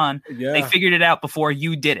LeBron. Yeah. They figured it out before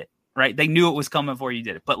you did it, right? They knew it was coming before you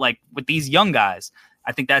did it. But like with these young guys,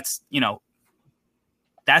 I think that's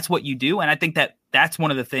what you do. And I think that's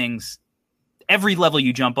one of the things, every level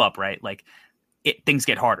you jump up, right? Like things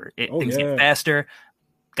get harder. Things get faster.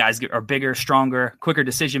 Guys are bigger, stronger, quicker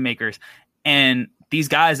decision makers. And these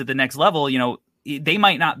guys at the next level, they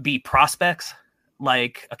might not be prospects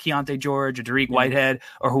like a Keyonte George or Derek Whitehead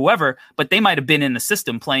or whoever, but they might have been in the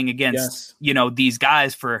system playing against, these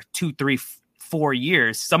guys for 2, 3, 4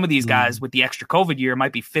 years. Some of these guys with the extra COVID year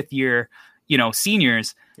might be fifth year,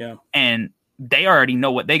 seniors. Yeah. And they already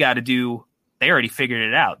know what they got to do. They already figured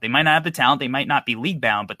it out. They might not have the talent. They might not be league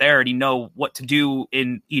bound, but they already know what to do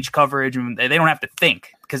in each coverage. And they don't have to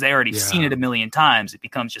think because they already seen it a million times. It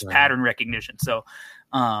becomes just pattern recognition. So,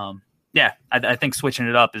 I think switching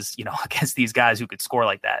it up is, against these guys who could score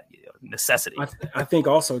like that, necessity. I think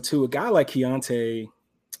also too, a guy like Keyonte,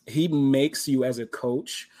 he makes you as a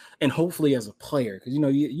coach and hopefully as a player. Cause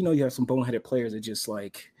you have some boneheaded players that just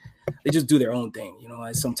they just do their own thing,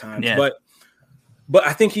 like sometimes, but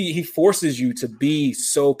I think he forces you to be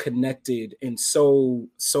so connected and so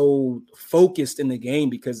focused in the game,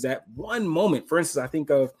 because that one moment, for instance, I think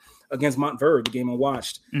of against Montverde, the game I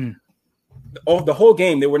watched, the whole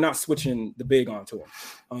game, they were not switching the big onto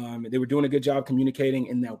him. They were doing a good job communicating.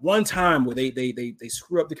 And that one time where they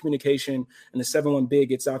screw up the communication and the 7-1 big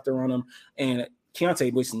gets out there on him, and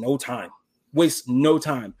Keyonte wastes no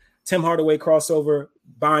time. Tim Hardaway crossover,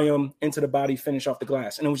 by him into the body, finish off the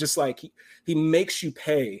glass. And it was just like he makes you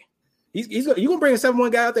pay. You're gonna bring a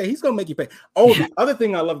 7-1 guy out there, he's gonna make you pay. Oh, the other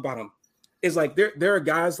thing I love about him is like there are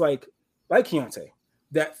guys like Keyonte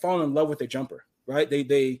that fall in love with their jumper, right?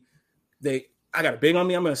 They I got a big on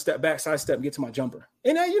me. I'm going to step back, side step, and get to my jumper.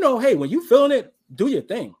 And then, hey, when you feeling it, do your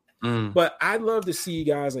thing. But I'd love to see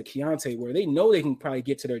guys like Keyonte where they know they can probably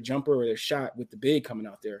get to their jumper or their shot with the big coming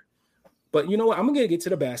out there. But you know what? I'm going to get to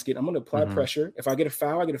the basket. I'm going to apply pressure. If I get a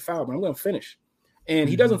foul, I get a foul, but I'm going to finish. And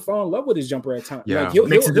he doesn't fall in love with his jumper at times. Yeah. Like he'll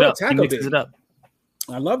tackle it up.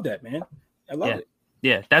 I love that, man. I love it.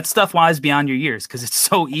 Yeah, that stuff lies beyond your years because it's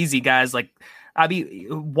so easy, guys. Like, I be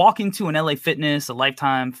walking to an LA Fitness, a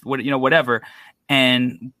Lifetime, whatever,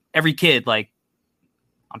 and every kid, like,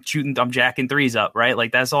 I'm jacking threes up, right?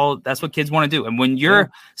 Like, that's what kids want to do. And when you're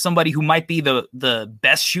somebody who might be the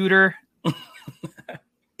best shooter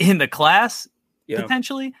in the class,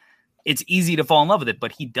 potentially, it's easy to fall in love with it.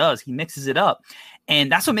 But he mixes it up,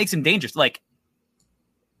 and that's what makes him dangerous. Like,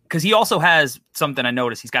 because he also has something I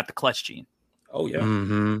noticed. He's got the clutch gene. Oh,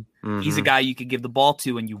 yeah. He's a guy you could give the ball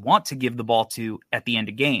to and you want to give the ball to at the end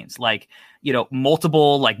of games. Like,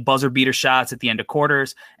 multiple like buzzer beater shots at the end of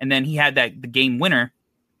quarters. And then he had the game winner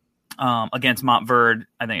against Montverde.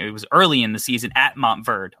 I think it was early in the season at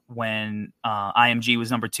Montverde when IMG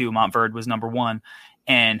was number 2, Montverde was number 1.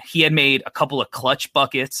 And he had made a couple of clutch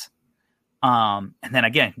buckets. And then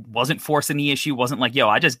again, wasn't forcing the issue. Wasn't like,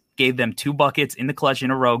 I just gave them 2 buckets in the clutch in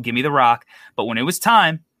a row. Give me the rock. But when it was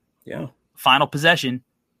time, final possession,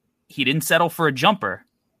 he didn't settle for a jumper.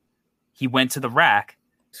 He went to the rack.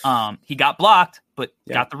 He got blocked, but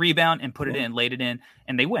got the rebound and put it in, laid it in,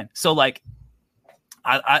 and they win. So like,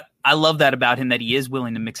 I love that about him, that he is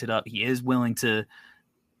willing to mix it up. He is willing to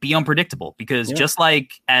be unpredictable because just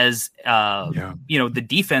like as, the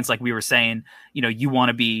defense, like we were saying, you want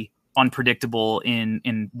to be unpredictable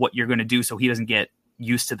in what you're going to do so he doesn't get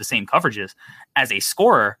used to the same coverages. As a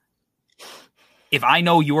scorer, if I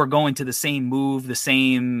know you are going to the same move, the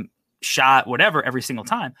same shot, whatever, every single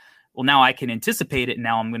time, well, now I can anticipate it. And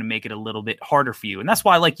now I'm going to make it a little bit harder for you. And that's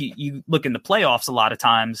why, like, you look in the playoffs a lot of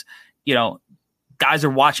times, guys are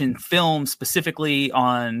watching film specifically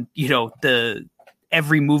on, the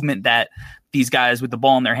every movement that these guys with the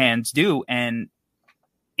ball in their hands do. And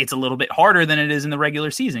it's a little bit harder than it is in the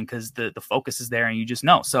regular season because the focus is there and you just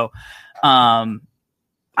know. So,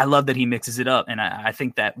 I love that he mixes it up. And I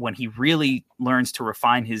think that when he really learns to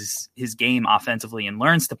refine his game offensively and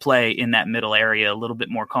learns to play in that middle area a little bit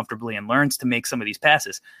more comfortably and learns to make some of these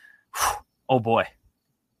passes, oh boy.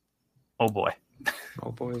 Oh boy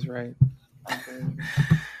is right.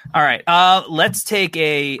 All right. Let's take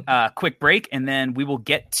a quick break and then we will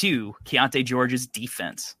get to Keyonte George's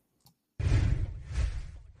defense.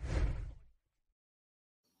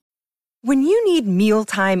 When you need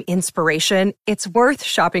mealtime inspiration, it's worth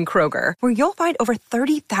shopping Kroger, where you'll find over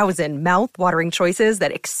 30,000 mouth-watering choices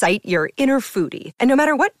that excite your inner foodie. And no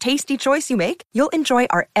matter what tasty choice you make, you'll enjoy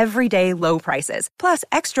our everyday low prices, plus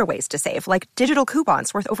extra ways to save, like digital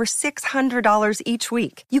coupons worth over $600 each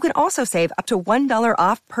week. You can also save up to $1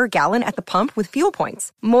 off per gallon at the pump with fuel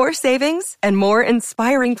points. More savings and more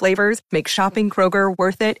inspiring flavors make shopping Kroger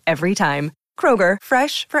worth it every time. Kroger,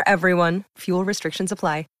 fresh for everyone. Fuel restrictions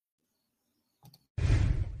apply.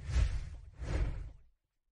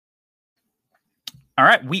 All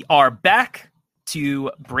right, we are back to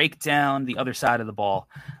break down the other side of the ball.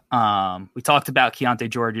 We talked about Keyonte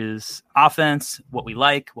George's offense, what we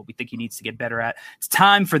like, what we think he needs to get better at. It's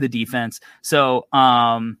time for the defense. So,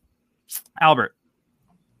 Albert,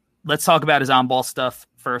 let's talk about his on-ball stuff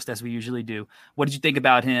first, as we usually do. What did you think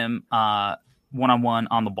about him one-on-one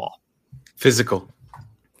on the ball? Physical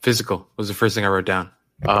was the first thing I wrote down.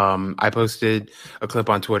 I posted a clip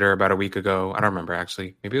on Twitter about a week ago. I don't remember,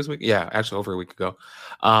 actually. Maybe it was a week. Yeah, actually over a week ago.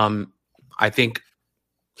 I think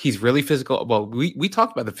he's really physical. Well, we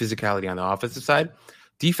talked about the physicality on the offensive side.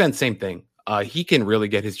 Defense, same thing. He can really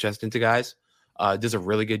get his chest into guys. Does a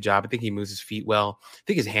really good job. I think he moves his feet well. I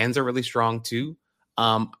think his hands are really strong too.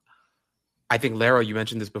 I think, Laro, you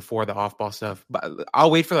mentioned this before, the off-ball stuff. But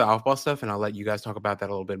I'll wait for the off-ball stuff, and I'll let you guys talk about that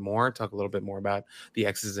a little bit more, talk a little bit more about the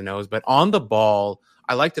X's and O's. But on the ball,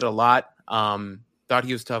 I liked it a lot. Thought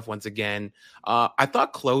he was tough once again. I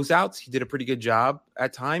thought closeouts, he did a pretty good job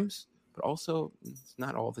at times, but also it's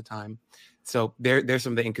not all the time. So there's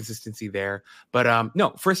some of the inconsistency there. But no,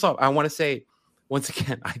 first off, I want to say, once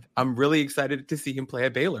again, I'm really excited to see him play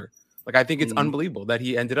at Baylor. Like, I think it's unbelievable that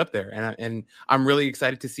he ended up there. And I'm really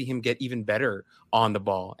excited to see him get even better on the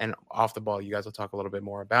ball and off the ball. You guys will talk a little bit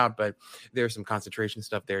more about, but there's some concentration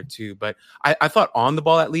stuff there too. But I thought on the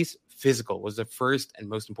ball, at least, physical was the first and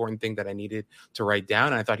most important thing that I needed to write down.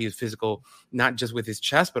 And I thought he was physical, not just with his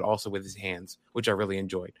chest, but also with his hands, which I really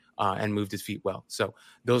enjoyed, and moved his feet well. So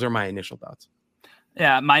those are my initial thoughts.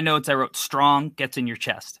 Yeah, my notes, I wrote strong, gets in your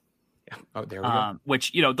chest. Yeah. Oh, there we go.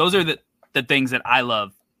 Which, those are the things that I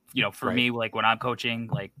love For me, like when I'm coaching,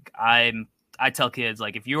 like I tell kids,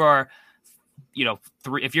 like if you are,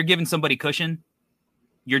 if you're giving somebody cushion,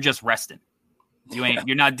 you're just resting.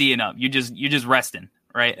 You're not D'ing up. You're just resting,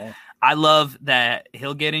 right? Yeah. I love that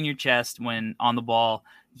he'll get in your chest when on the ball.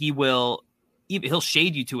 He'll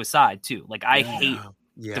shade you to a side too. Like I hate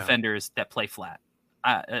defenders that play flat.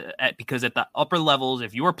 Because at the upper levels,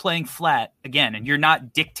 if you're playing flat again and you're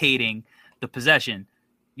not dictating the possession,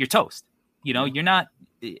 you're toast. You're not.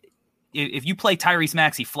 If you play Tyrese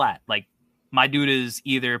Maxey flat, like my dude is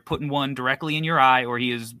either putting one directly in your eye or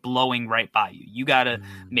he is blowing right by you. You got to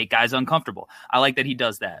make guys uncomfortable. I like that he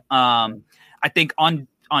does that. I think on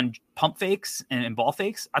pump fakes and ball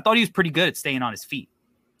fakes, I thought he was pretty good at staying on his feet.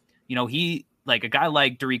 He like a guy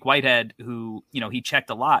like Dariq Whitehead, who, he checked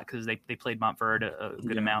a lot because they played Montford a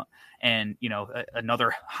good amount. And,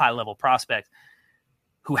 another high level prospect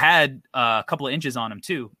who had a couple of inches on him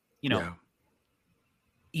too,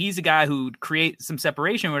 He's a guy who'd create some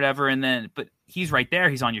separation or whatever. But he's right there.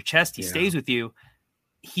 He's on your chest. He stays with you.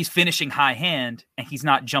 He's finishing high hand and he's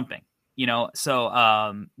not jumping,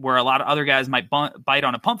 So where a lot of other guys might bite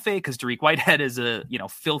on a pump fake because Dariq Whitehead is a,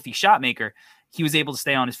 filthy shot maker. He was able to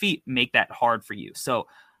stay on his feet, make that hard for you. So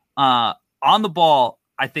on the ball,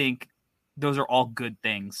 I think those are all good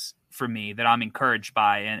things for me that I'm encouraged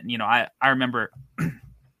by. And, I remember,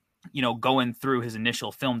 going through his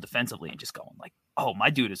initial film defensively and just going like, oh, my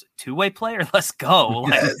dude is a two-way player. Let's go.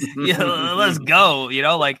 Like, let's go.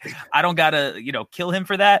 Like I don't gotta, kill him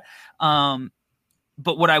for that.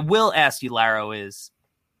 But what I will ask you, Laro, is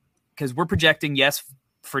because we're projecting, yes,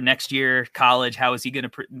 for next year, college, how is he going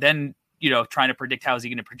to then, trying to predict how is he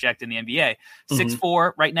going to project in the NBA.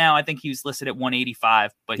 6'4" right now. I think he's listed at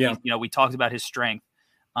 185, but we talked about his strength.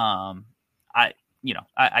 I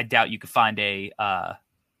doubt you could find a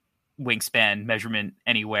wingspan measurement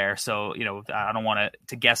anywhere. So, I don't want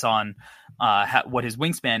to guess on what his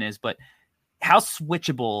wingspan is, but how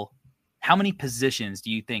switchable, how many positions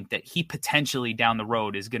do you think that he potentially down the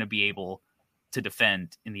road is going to be able to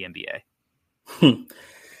defend in the NBA?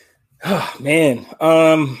 Oh, man.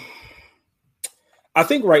 I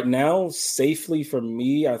think right now, safely for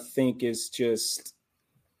me, I think it's just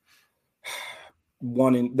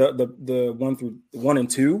the 1 and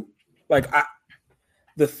 2. Like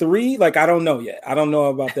the 3, like I don't know yet. I don't know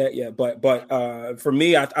about that yet. But for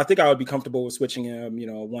me, I think I would be comfortable with switching him,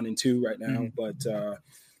 1 and 2 right now. But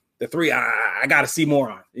the 3, I got to see more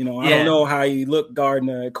on. I don't know how he looked guarding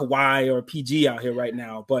Kawhi or PG out here right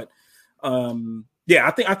now. But I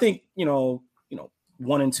think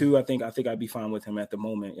 1 and 2. I think I'd be fine with him at the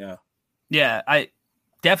moment. Yeah, I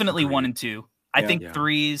definitely 1 and 2. I think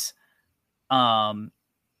 3s.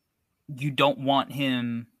 You don't want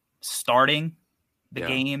him starting the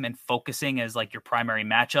game and focusing as like your primary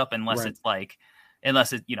matchup unless it's like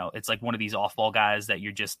one of these off-ball guys that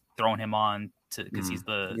you're just throwing him on to because he's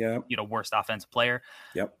the worst offensive player.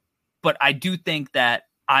 Yep. But I do think that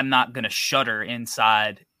I'm not going to shudder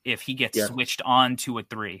inside if he gets switched on to a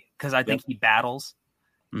 3 because I think he battles.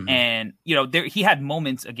 And he had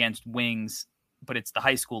moments against wings, but it's the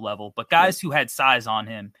high school level. But guys who had size on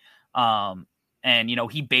him, and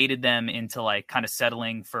he baited them into like kind of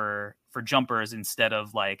settling for jumpers instead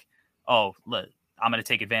of like, oh, look, I'm going to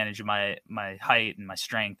take advantage of my height and my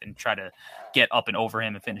strength and try to get up and over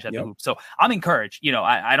him and finish at the hoop. So I'm encouraged.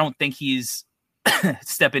 I don't think he's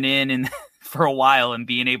stepping in and for a while and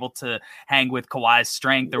being able to hang with Kawhi's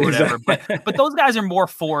strength or whatever. Exactly. But those guys are more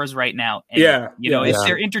 4s right now. And,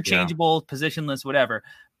 they're interchangeable, positionless, whatever.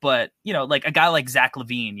 But, like a guy like Zach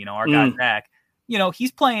LaVine, our guy Zach,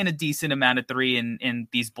 he's playing a decent amount of 3 in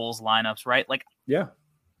these Bulls lineups, right? Like,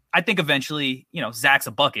 I think eventually, Zach's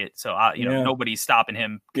a bucket. So, nobody's stopping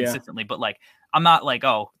him consistently. But like, I'm not like,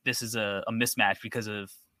 oh, this is a mismatch because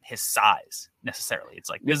of his size necessarily. It's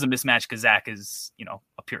like, this is a mismatch because Zach is,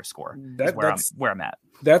 a pure scorer. That's where I'm at.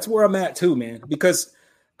 That's where I'm at too, man. Because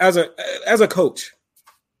as a coach,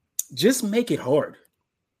 just make it hard.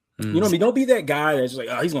 You know what I mean? Don't be that guy that's just like,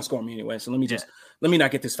 oh, he's gonna score me anyway. So let me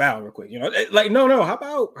not get this foul real quick. Like no. How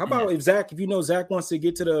about if Zach wants to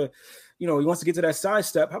get to the, he wants to get to that side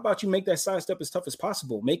step. How about you make that side step as tough as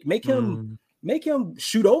possible? Make him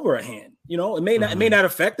shoot over a hand. It may not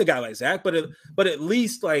affect the guy like Zach, but at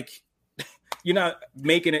least like you're not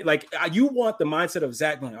making it like you want the mindset of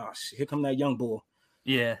Zach going, oh shit, here come that young bull.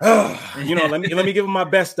 Yeah. Let me give him my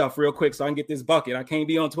best stuff real quick so I can get this bucket. I can't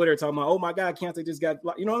be on Twitter talking about, oh my God, Keyonte just got,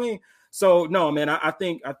 you know what I mean? So no, man, I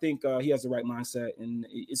think he has the right mindset, and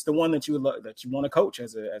it's the one that you want to coach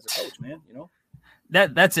as a coach, man.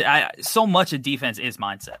 That's it. So much of defense is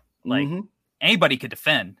mindset. Like anybody could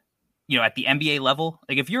defend, at the NBA level,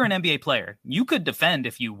 like if you're an NBA player, you could defend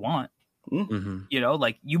if you want.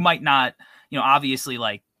 Like you might not, obviously,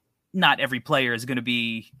 like not every player is going to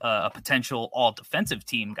be a potential all defensive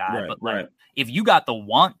team guy, but like if you got the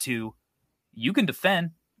want to, you can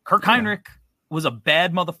defend. Kirk Heinrich was a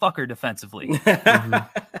bad motherfucker defensively.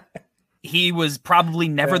 He was probably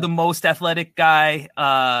never the most athletic guy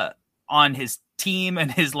on his team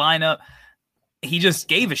and his lineup. He just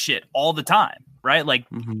gave a shit all the time, right? Like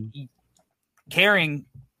caring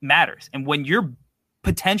matters. And when you're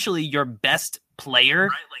potentially your best player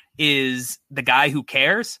is the guy who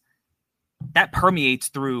cares, that permeates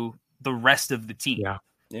through the rest of the team.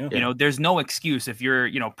 There's no excuse if your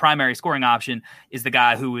primary scoring option is the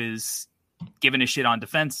guy who is giving a shit on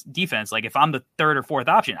defense. Like if I'm the third or fourth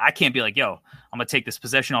option, I can't be like, yo, I'm gonna take this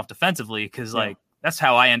possession off defensively, because like that's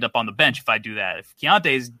how I end up on the bench if I do that. If Keyonte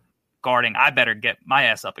is guarding, I better get my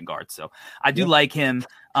ass up and guard. So I do like him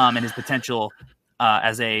and his potential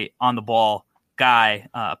as a on the ball guy,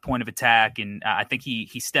 point of attack, and I think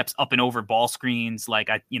he steps up and over ball screens. Like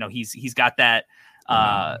he's got that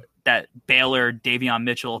that Baylor Davion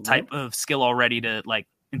Mitchell type of skill already to, like,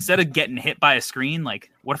 instead of getting hit by a screen,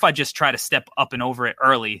 like what if I just try to step up and over it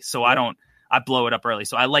early so I blow it up early.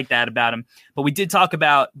 So I like that about him. But we did talk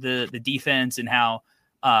about the defense and how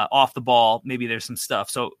off the ball maybe there's some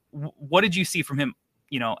stuff. So what did you see from him,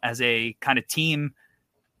 as a kind of team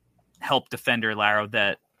help defender, Laro,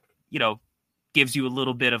 that gives you a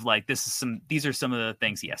little bit of like, these are some of the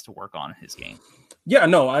things he has to work on in his game? Yeah,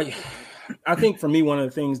 no, I think for me, one of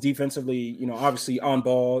the things defensively, obviously on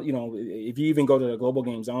ball, if you even go to the global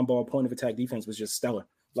games, on ball point of attack defense was just stellar,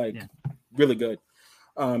 really good.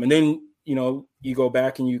 And then, you go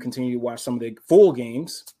back and you continue to watch some of the full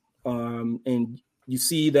games, and you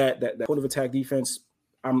see that point of attack defense.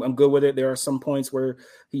 I'm good with it. There are some points where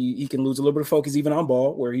he can lose a little bit of focus even on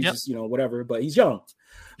ball, where he's just whatever, but he's young.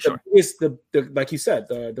 Sure. It's the like you said,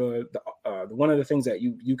 the one of the things that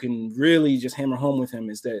you can really just hammer home with him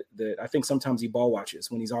is that I think sometimes he ball watches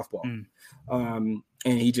when he's off ball, and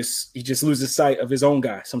he just loses sight of his own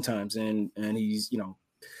guy sometimes, and he's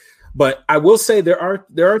But I will say there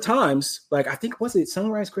are times, like I think, was it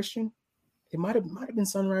Sunrise Christian? It might have been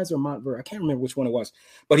Sunrise or Montverde. I can't remember which one it was,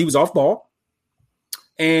 but he was off ball.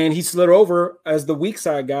 And he slid over as the weak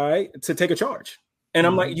side guy to take a charge. And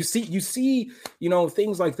I'm like, you see,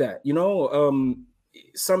 things like that, you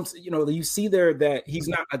see there that he's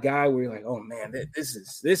not a guy where you're like, oh man, this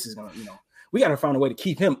is going to, we got to find a way to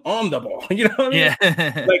keep him on the ball. You know what I mean?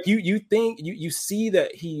 Yeah. Like you think you see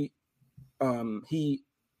that he when he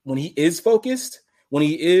is focused, when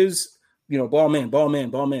he is, ball man,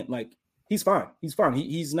 like he's fine.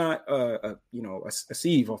 He's not a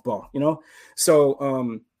sieve off ball,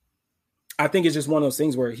 So I think it's just one of those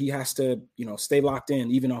things where he has to, stay locked in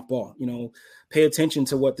even off ball, pay attention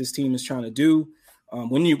to what this team is trying to do.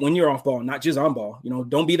 When you're off ball, not just on ball,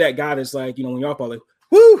 don't be that guy that's like, when you're off ball, like,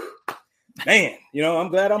 whoo, man, I'm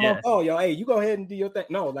glad I'm off ball. Yo, hey, you go ahead and do your thing.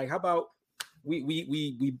 No, like, how about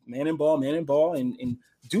we man and ball and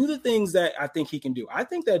do the things that I think he can do. I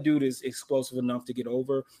think that dude is explosive enough to get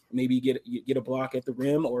over, maybe get a block at the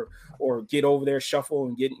rim or get over there, shuffle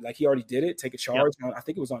and get, like he already did it, take a charge. Yep. I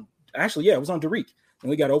think it was on Derek. And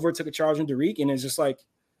we got over, took a charge on Derek, and it's just like,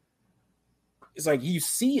 you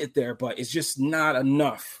see it there, but it's just not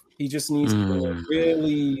enough. He just needs to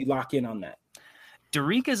really lock in on that.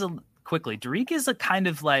 Derek is a kind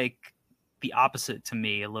of like the opposite to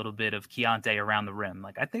me, a little bit of Keyonte around the rim.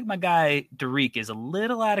 Like I think my guy Derek is a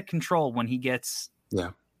little out of control when he gets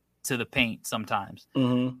to the paint sometimes.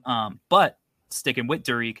 But sticking with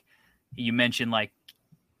Derek, you mentioned like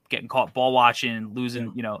getting caught ball watching,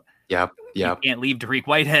 losing, you can't leave Derek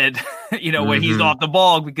Whitehead, when he's off the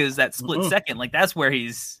ball, because that split second, like that's where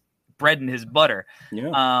he's bread and his butter.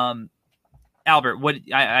 Albert, what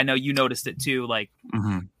I know you noticed it too. Like,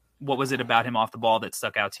 what was it about him off the ball that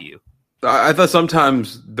stuck out to you? I thought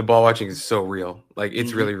sometimes the ball watching is so real. Like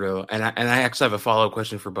it's really real. And I actually have a follow-up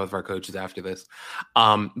question for both of our coaches after this.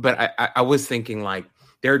 But I was thinking, like,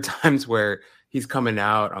 there are times where he's coming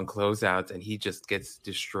out on closeouts and he just gets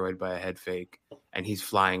destroyed by a head fake and he's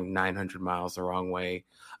flying 900 miles the wrong way.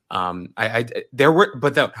 However,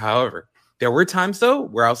 there were times though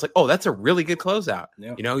where I was like, oh, that's a really good closeout.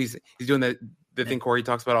 Yeah. He's doing the thing Corey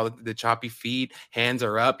talks about, all the choppy feet, hands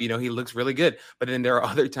are up, he looks really good. But then there are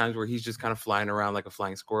other times where he's just kind of flying around like a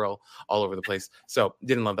flying squirrel all over the place. So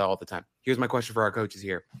didn't love that all the time. Here's my question for our coaches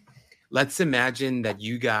here. Let's imagine that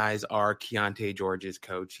you guys are Keyonte George's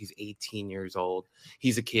coach. He's 18 years old.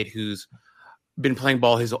 He's a kid who's been playing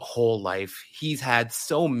ball his whole life. He's had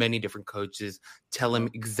so many different coaches tell him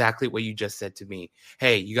exactly what you just said to me.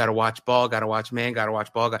 Hey, you got to watch ball, got to watch man, got to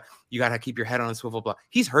watch ball. You got to keep your head on a swivel. Blah.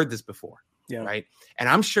 He's heard this before. Yeah. Right. And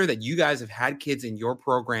I'm sure that you guys have had kids in your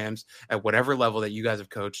programs at whatever level that you guys have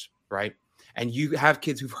coached. Right. And you have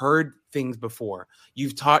kids who've heard things before.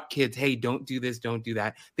 You've taught kids, hey, don't do this, don't do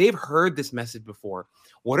that. They've heard this message before.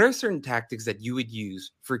 What are certain tactics that you would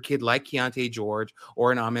use for a kid like Keyonte George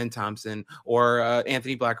or an Amen Thompson or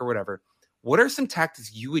Anthony Black or whatever? What are some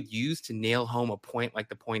tactics you would use to nail home a point like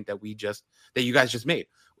the point that you guys just made?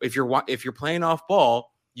 If you're playing off ball,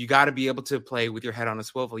 you got to be able to play with your head on a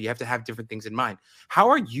swivel. You have to have different things in mind. How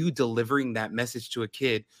are you delivering that message to a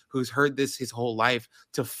kid who's heard this his whole life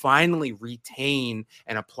to finally retain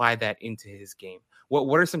and apply that into his game?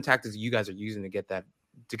 What are some tactics you guys are using to get that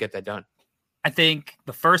done? I think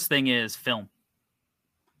the first thing is film.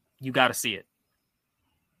 You got to see it.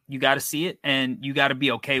 You got to see it, and you got to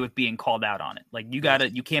be okay with being called out on it. Like you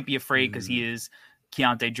can't be afraid because he is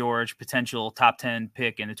Keyonte George, potential top 10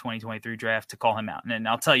 pick in the 2023 draft, to call him out. And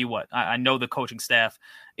I'll tell you what, I know the coaching staff,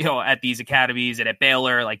 at these academies and at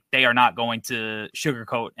Baylor, like they are not going to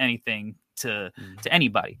sugarcoat anything to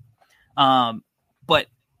anybody. But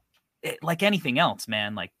like anything else,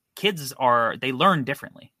 man, like kids they learn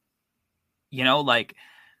differently. You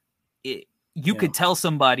could tell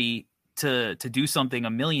somebody to do something a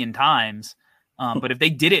million times. But if they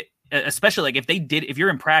did it, especially like if you're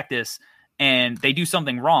in practice and they do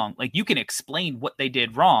something wrong, like you can explain what they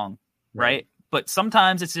did wrong. Right. But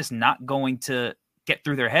sometimes it's just not going to get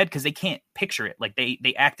through their head because they can't picture it. Like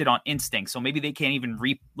they acted on instinct. So maybe they can't even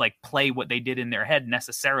play what they did in their head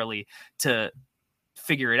necessarily to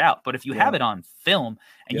figure it out. But if you have it on film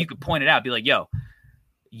and you could point it out, be like, yo,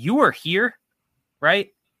 you were here, right?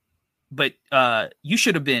 But you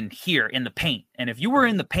should have been here in the paint. And if you were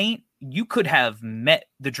in the paint, you could have met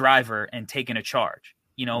the driver and taken a charge,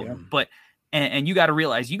 but and you got to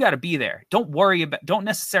realize you got to be there. You don't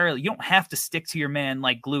have to stick to your man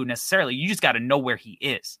like glue necessarily. You just got to know where he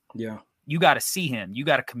is. Yeah. You got to see him. You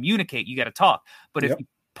got to communicate. You got to talk. But if you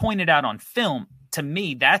point it out on film, to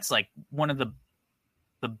me, that's like one of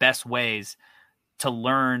the best ways to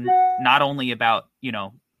learn not only about,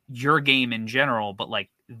 your game in general, but like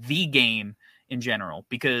the game in general,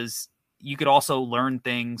 because you could also learn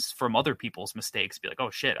things from other people's mistakes. Be like,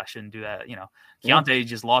 oh shit, I shouldn't do that. Keyonte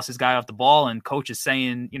just lost his guy off the ball and coach is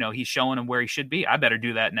saying, he's showing him where he should be. I better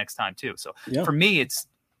do that next time too. So for me, it's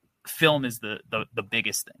film is the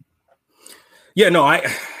biggest thing. Yeah, no,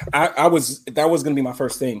 that was going to be my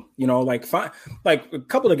first thing, like a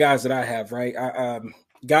couple of guys that I have, right.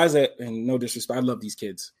 Guys that, and no disrespect, I love these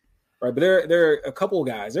kids. Right. But there are a couple of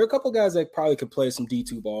guys. There are a couple of guys that probably could play some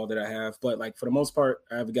D2 ball that I have. But like for the most part,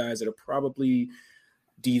 I have guys that are probably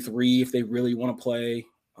D3 if they really want to play.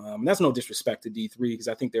 That's no disrespect to D3 because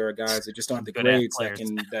I think there are guys that just don't have the grades but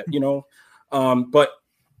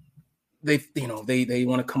they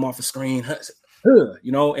want to come off the screen,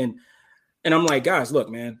 and I'm like, guys, look,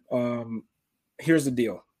 man, here's the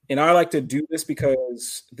deal. And I like to do this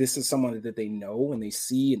because this is someone that they know and they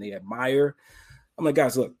see and they admire. I'm like,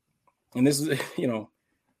 guys, look. And this is,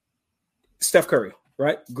 Steph Curry,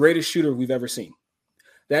 right? Greatest shooter we've ever seen.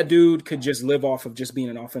 That dude could just live off of just being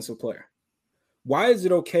an offensive player. Why is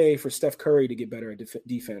it okay for Steph Curry to get better at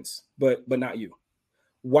defense, but not you?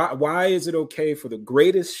 Why is it okay for the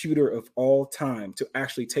greatest shooter of all time to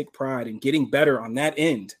actually take pride in getting better on that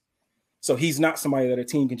end? So he's not somebody that a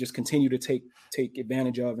team can just continue to take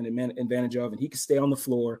advantage of and he can stay on the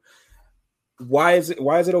floor. Why is it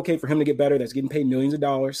okay for him to get better? That's getting paid millions of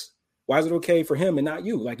dollars. Why is it okay for him and not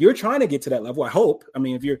you? Like you're trying to get to that level. I hope. I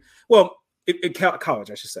mean, if you're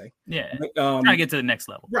college, I should say. Yeah. Trying to get to the next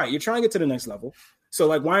level. Right. You're trying to get to the next level. So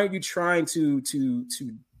like, why aren't you trying to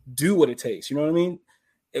do what it takes? You know what I mean?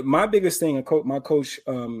 My biggest thing, my coach,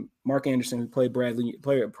 Mark Anderson, who played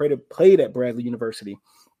at Bradley University,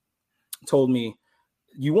 told me,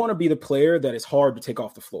 you want to be the player that is hard to take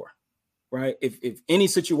off the floor, right? If any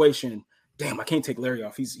situation, damn, I can't take Larry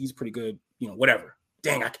off. He's pretty good, whatever.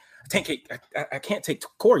 Dang, I can't take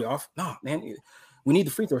Corey off. No, man, we need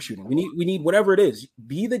the free throw shooting. We need whatever it is.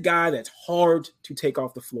 Be the guy that's hard to take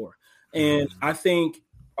off the floor. And I think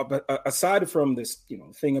aside from this,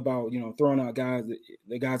 thing about, throwing out guys,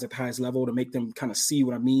 the guys at the highest level to make them kind of see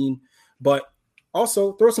what I mean. But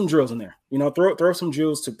also throw some drills in there. Throw some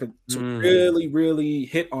drills to really, really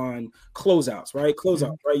hit on closeouts, right?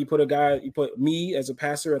 Right? You put me as a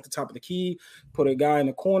passer at the top of the key, put a guy in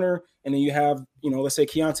the corner, and then you have, let's say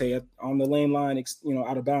Keyonte on the lane line,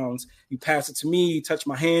 out of bounds. You pass it to me, you touch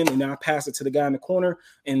my hand, and then I pass it to the guy in the corner,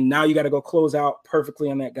 and now you got to go close out perfectly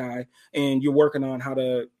on that guy, and you're working on how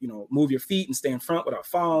to, move your feet and stay in front without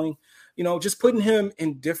fouling. Just putting him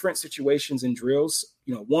in different situations and drills.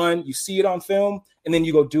 One, you see it on film, and then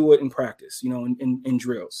you go do it in practice, in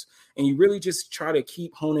drills. And you really just try to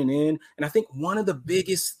keep honing in. And I think one of the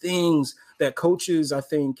biggest things that coaches, I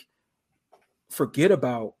think, forget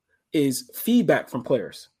about is feedback from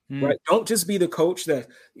players, right? Don't just be the coach that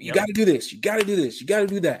you got to do this, you got to do this, you got to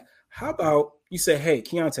do that. How about you say, hey,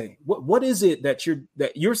 Keyonte, what is it that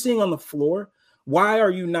you're seeing on the floor? Why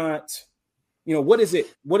are you not – what is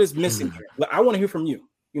it? What is missing here? I want to hear from you.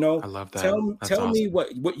 I love that. Tell me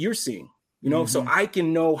what you're seeing, so I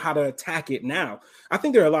can know how to attack it now. I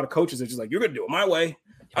think there are a lot of coaches that are just like, you're going to do it my way.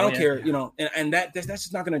 I don't care, and that's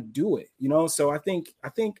just not going to do it, So I think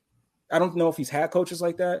I don't know if he's had coaches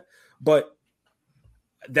like that, but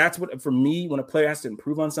that's what, for me, when a player has to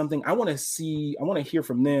improve on something, I want to hear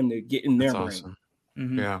from them to get in their brain. Awesome.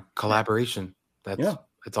 Yeah. Collaboration.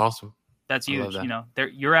 It's awesome. That's huge.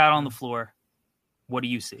 You're out on the floor. What do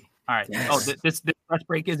you see? All right. Yes. Oh, this press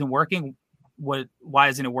break isn't working. Why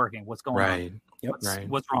isn't it working? What's going on? Yep.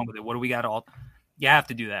 What's wrong with it? What do we got you have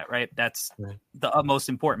to do that, right? That's the utmost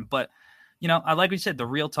important. But, I like what you said, the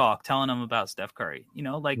real talk, telling them about Steph Curry,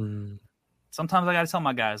 sometimes I got to tell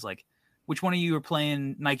my guys, like, which one of you are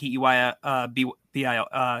playing Nike EYBL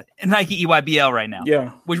right now?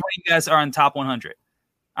 Yeah. Which one of you guys are on top 100?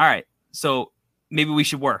 All right. So maybe we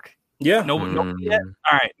should work. Yeah. No. All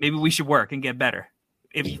right. Maybe we should work and get better.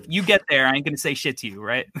 If you get there, I ain't going to say shit to you,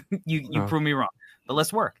 right? you prove me wrong, but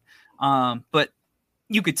let's work. But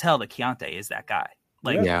you could tell that Keyonte is that guy.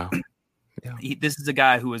 Like, this is a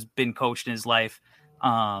guy who has been coached in his life.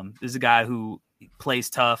 This is a guy who plays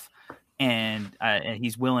tough, and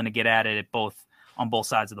he's willing to get at it on both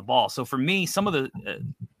sides of the ball. So for me, some of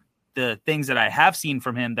the things that I have seen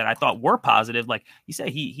from him that I thought were positive, like you said,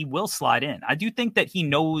 he will slide in. I do think that he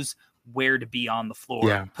knows where to be on the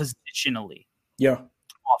floor positionally. Yeah.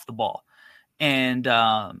 Off the ball. And,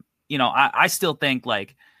 I still think,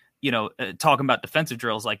 like, talking about defensive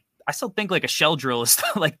drills, like, I still think like a shell drill is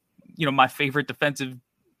still like, my favorite defensive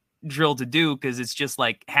drill to do, because it's just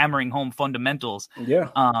like hammering home fundamentals. Yeah.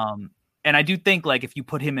 And I do think, like, if you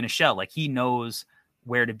put him in a shell, like, he knows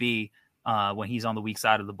where to be when he's on the weak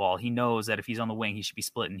side of the ball. He knows that if he's on the wing, he should be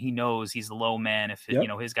splitting. He knows he's the low man. If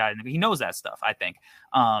his guy, he knows that stuff. I think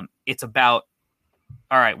it's about,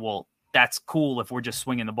 all right, well, that's cool if we're just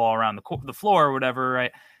swinging the ball around the floor or whatever,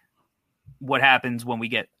 right? What happens when we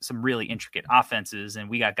get some really intricate offenses and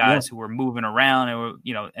we got guys who are moving around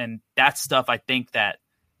and, and that stuff, I think that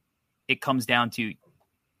it comes down to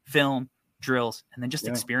film, drills, and then just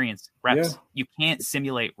experience, reps. You can't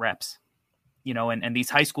simulate reps, and these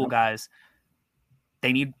high school guys,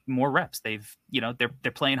 they need more reps. They've,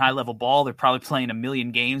 they're playing high level ball. They're probably playing a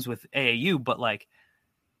million games with AAU, but like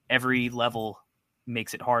every level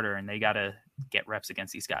makes it harder, and they got to get reps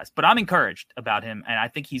against these guys. But I'm encouraged about him, and I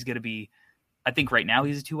think he's going to be, I think right now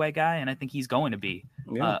he's a two-way guy, and I think he's going to be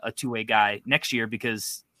a two-way guy next year,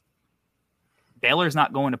 because Baylor's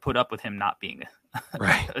not going to put up with him not being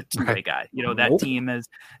a two-way guy. That team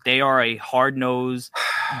they are a hard-nosed,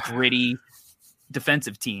 gritty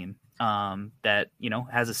defensive team that,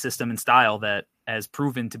 has a system and style that has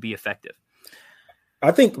proven to be effective.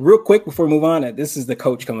 I think real quick before we move on, that this is the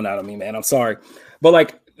coach coming out of me, man. I'm sorry. But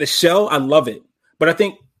like the shell, I love it. But I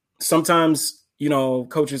think sometimes,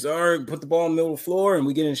 coaches put the ball in the middle of the floor and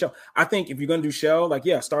we get in the shell. I think if you're going to do shell, like,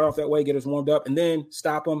 start off that way, get us warmed up, and then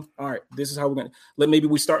stop them. All right, this is how we're going to maybe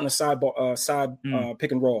we start in a side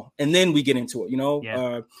pick and roll, and then we get into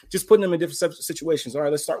it, just putting them in different situations. All right,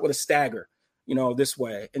 let's start with a stagger, this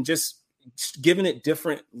way, and just giving it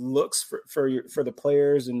different looks for the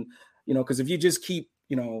players. And, because if you just keep,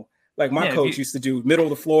 like my coach used to do middle of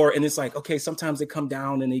the floor, and it's like, okay, sometimes they come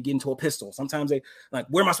down and they get into a pistol. Sometimes they like,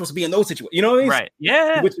 where am I supposed to be in those situations? You know what I mean? Right.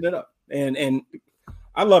 Yeah. Switching it up. And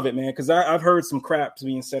I love it, man, because I've heard some crap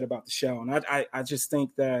being said about the shell. And I just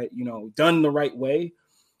think that, done the right way,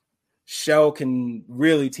 shell can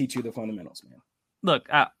really teach you the fundamentals, man. Look,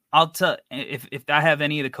 I'll tell, if I have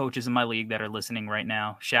any of the coaches in my league that are listening right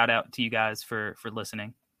now, shout out to you guys for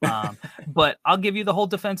listening. But I'll give you the whole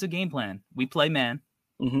defensive game plan. We play man.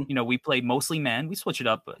 Mm-hmm. We play mostly man. We switch it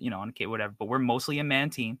up, on okay, whatever. But we're mostly a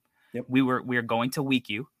man team. Yep. We are going to weak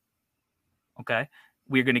you. Okay.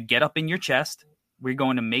 We're going to get up in your chest. We're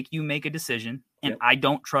going to make you make a decision. And I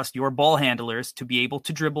don't trust your ball handlers to be able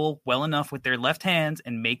to dribble well enough with their left hands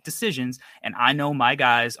and make decisions. And I know my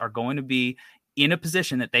guys are going to be in a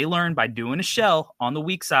position that they learn by doing a shell on the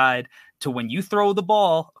weak side to when you throw the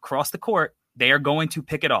ball across the court, they are going to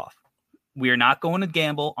pick it off. We are not going to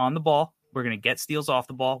gamble on the ball. We're going to get steals off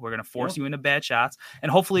the ball. We're going to force you into bad shots. And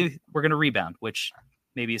hopefully we're going to rebound, which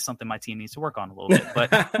maybe is something my team needs to work on a little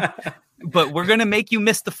bit. But we're going to make you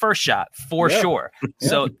miss the first shot for sure.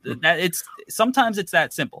 So that sometimes it's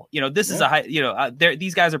that simple. This is a high,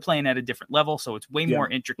 these guys are playing at a different level, so it's way more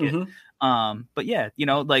intricate. But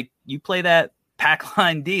like you play that pack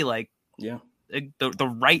line D, like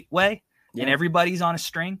the right way, and everybody's on a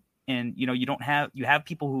string, and you have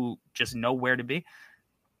people who just know where to be.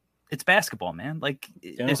 It's basketball, man. Like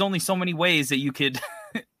there's only so many ways that you could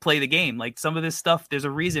play the game. Like some of this stuff, there's a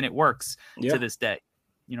reason it works to this day.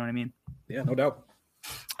 You know what I mean? Yeah, no doubt.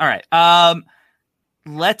 All right.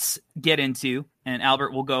 Let's get into, and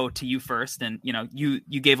Albert, we'll go to you first. And you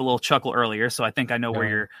gave a little chuckle earlier, so I think I know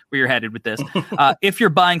where you're headed with this. If you're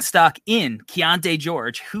buying stock in Keyonte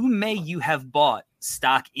George, who may you have bought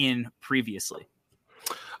stock in previously?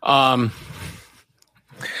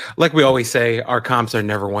 Like we always say, our comps are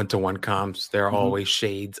never one-to-one comps. They're always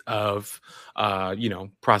shades of,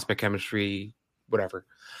 prospect chemistry, whatever.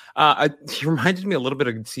 He reminded me a little bit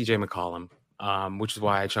of CJ McCollum, which is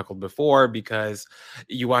why I chuckled before, because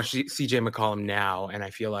you watch CJ McCollum now, and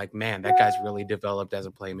I feel like, man, that guy's really developed as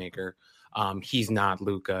a playmaker. He's not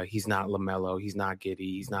Luka. He's not LaMelo. He's not Giddey.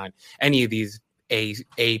 He's not any of these A+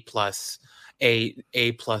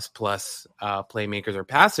 playmakers or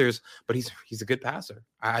passers, but he's a good passer.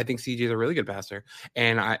 I think CJ is a really good passer,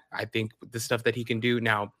 and I think the stuff that he can do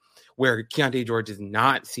now, where Keyonte George is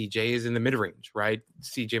not, CJ is in the mid range, right?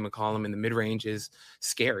 CJ McCollum in the mid range is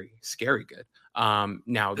scary good.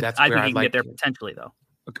 Now that's I where think he I'd can like get there potentially, though.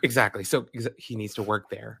 Exactly. So he needs to work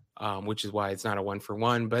there, which is why it's not a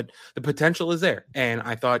 1-for-1, but the potential is there. And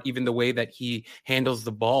I thought even the way that he handles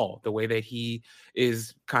the ball, the way that he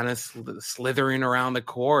is kind of slithering around the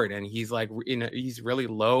court, and he's like, he's really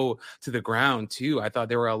low to the ground too. I thought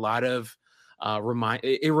there were a lot of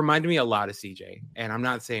it reminded me a lot of CJ. And I'm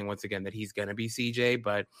not saying once again that he's going to be CJ,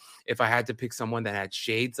 but if I had to pick someone that had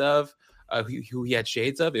shades of who he had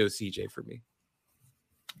shades of, it was CJ for me.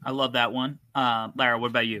 I love that one. Lara,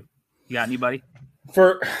 what about you? You got anybody?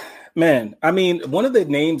 I mean, one of the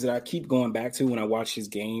names that I keep going back to when I watch his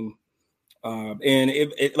game, and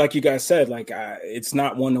it like you guys said, like it's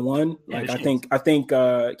not 1-to-1. Like I think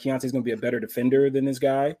Keyonte is going to be a better defender than this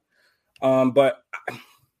guy. But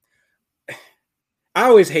I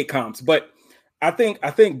always hate comps, but I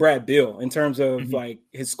think Brad Beal, in terms of like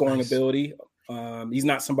his scoring ability, he's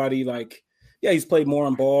not somebody like. Yeah, he's played more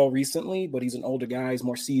on ball recently, but he's an older guy. He's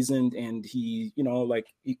more seasoned, and he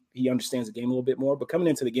understands the game a little bit more. But coming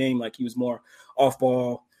into the game, like he was more off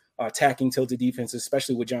ball, attacking, tilted defense,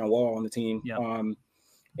 especially with John Wall on the team. Yep.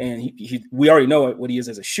 And we already know what he is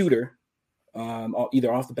as a shooter,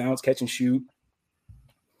 either off the bounce, catch and shoot.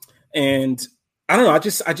 And I don't know.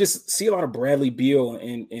 I just see a lot of Bradley Beal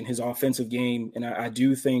in his offensive game, and I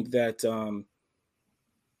do think that,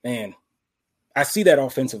 I see that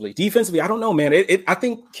offensively. Defensively, I don't know, man. I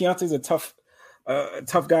think Keyonte's a tough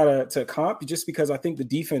guy to comp, just because I think the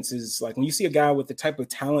defense is like, when you see a guy with the type of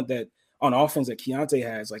talent that on offense that Keyonte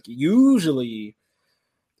has, like usually,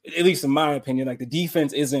 at least in my opinion, like the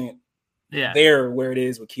defense isn't there where it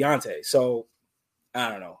is with Keyonte. So I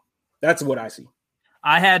don't know. That's what I see.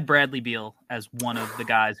 I had Bradley Beal as one of the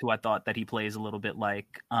guys who I thought that he plays a little bit like.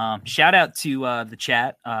 Shout out to the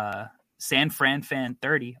chat. San Fran Fan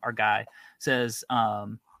 30, our guy, says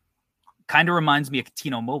kind of reminds me of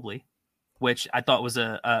Tino Mobley, which I thought was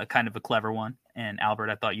a kind of a clever one. And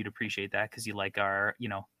Albert, I thought you'd appreciate that because you like our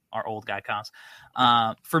old guy comps.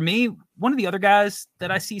 For me, one of the other guys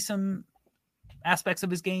that I see some aspects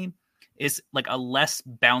of his game is like a less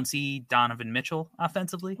bouncy Donovan Mitchell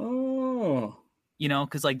offensively. Oh,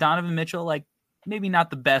 because like Donovan Mitchell, like maybe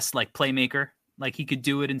not the best like playmaker, like he could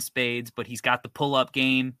do it in spades, but he's got the pull up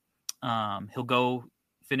game. He'll go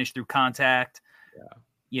finish through contact.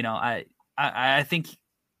 I think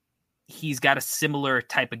he's got a similar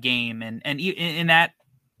type of game, and in that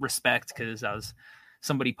respect, because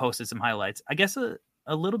somebody posted some highlights, I guess a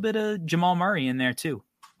little bit of Jamal Murray in there too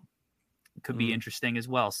could be interesting as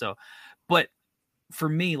well. So, but for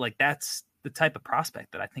me, like that's the type of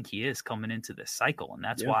prospect that I think he is coming into this cycle, and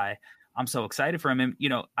that's why I'm so excited for him. And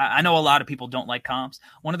I know a lot of people don't like comps.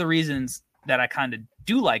 One of the reasons that I kind of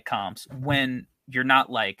do like comps, when you're not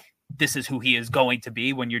like, this is who he is going to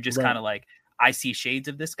be, when you're just kind of like, I see shades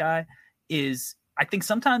of this guy, is I think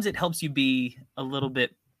sometimes it helps you be a little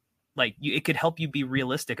bit it could help you be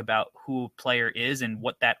realistic about who a player is and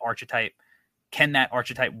what that archetype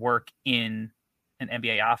work in an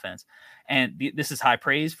NBA offense. And this is high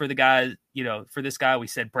praise for the guys, for this guy. We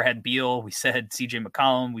said Brad Beal, we said CJ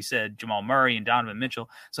McCollum, we said Jamal Murray and Donovan Mitchell.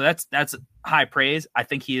 So that's high praise. I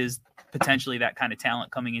think he is potentially that kind of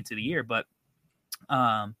talent coming into the year, but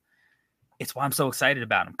it's why I'm so excited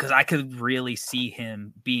about him, because I could really see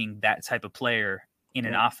him being that type of player in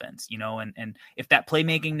an offense, and if that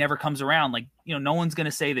playmaking never comes around, no one's going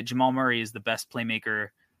to say that Jamal Murray is the best playmaker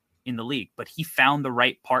in the league, but he found the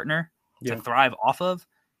right partner to thrive off of.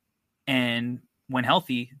 And when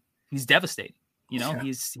healthy, he's devastating.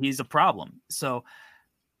 He's a problem. So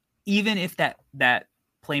even if that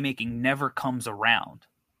playmaking never comes around,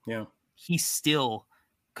 he still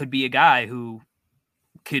could be a guy who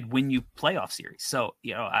could win you playoff series. So,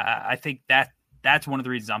 I think that's one of the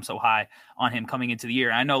reasons I'm so high on him coming into the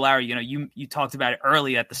year. I know, Larry, you talked about it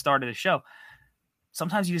early at the start of the show.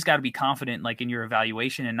 Sometimes you just got to be confident, in your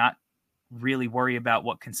evaluation, and not really worry about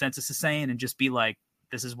what consensus is saying, and just be like,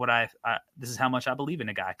 this is what this is how much I believe in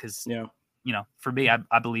a guy. Cause for me,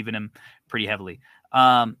 I believe in him pretty heavily.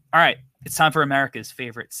 All right. It's time for America's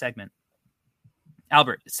favorite segment.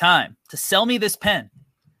 Albert, it's time to sell me this pen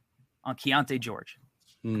on Keyonte George.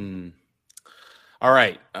 All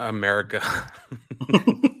right, America.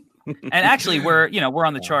 And actually we're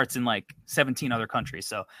on the charts in 17 other countries.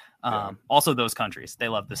 So also those countries, they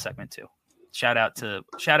love this segment too. Shout out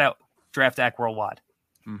Draft Act Worldwide.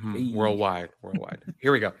 Mm-hmm. Worldwide.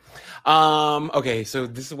 Here we go. Okay, so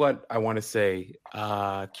this is what I want to say.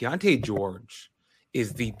 Keyonte George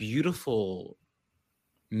is the beautiful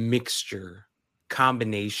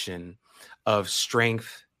combination of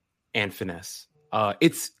strength and finesse.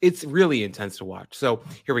 It's really intense to watch. So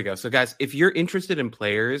here we go. So guys, if you're interested in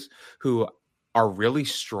players who are really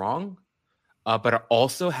strong, but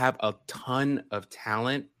also have a ton of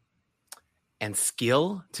talent and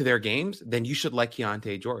skill to their games, then you should like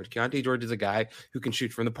Keyonte George. Keyonte George is a guy who can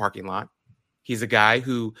shoot from the parking lot. He's a guy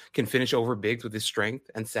who can finish over bigs with his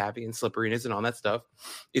strength and savvy and slipperiness and all that stuff.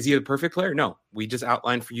 Is he a perfect player? No. We just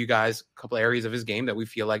outlined for you guys a couple areas of his game that we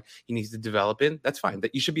feel like he needs to develop in. That's fine.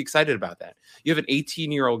 That you should be excited about that. You have an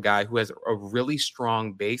 18-year-old guy who has a really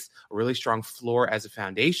strong base, a really strong floor as a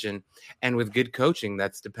foundation, and with good coaching,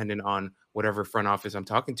 that's dependent on whatever front office I'm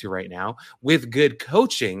talking to right now. With good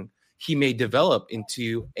coaching, he may develop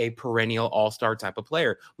into a perennial all-star type of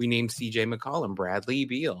player. We named CJ McCollum, Bradley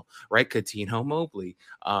Beal, right? Coutinho Mobley,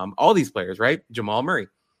 all these players, right? Jamal Murray.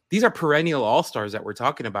 These are perennial all-stars that we're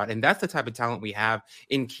talking about, and that's the type of talent we have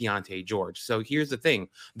in Keyonte George. So here's the thing.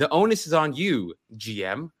 The onus is on you,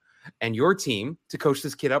 GM, and your team to coach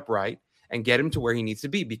this kid up right and get him to where he needs to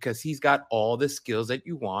be, because he's got all the skills that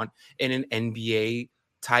you want in an NBA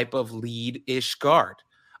type of lead-ish guard.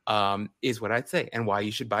 Is what I'd say, and why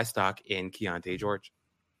you should buy stock in Keyonte George.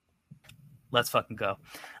 Let's fucking go.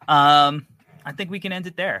 I think we can end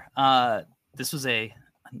it there. We're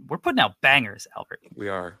putting out bangers, Albert. We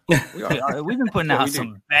are. We've been putting out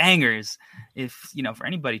some bangers. If, for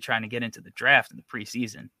anybody trying to get into the draft in the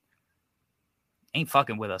preseason, ain't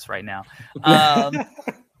fucking with us right now.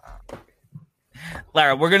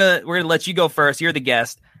 Lara, we're gonna let you go first. You're the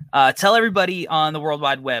guest. Tell everybody on the World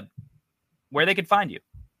Wide Web where they can find you.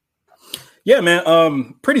 Yeah,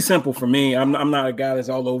 man. Pretty simple for me. I'm not a guy that's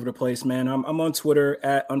all over the place, man. I'm on Twitter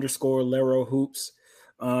 @_LeroHoops.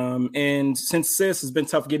 And since this has been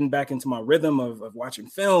tough getting back into my rhythm of watching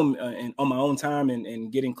film and on my own time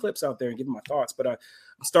and getting clips out there and giving my thoughts, but I'm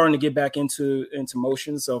starting to get back into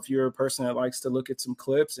motion. So if you're a person that likes to look at some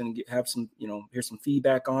clips and have some, hear some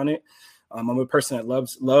feedback on it, I'm a person that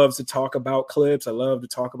loves to talk about clips. I love to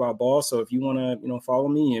talk about ball. So if you want to, follow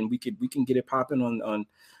me and we can get it popping on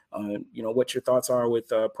what your thoughts are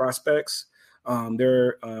with prospects. I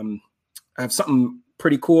have something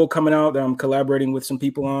pretty cool coming out that I'm collaborating with some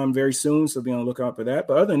people on very soon. So be on the lookout for that.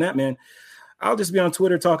 But other than that, man, I'll just be on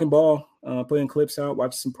Twitter talking ball, putting clips out,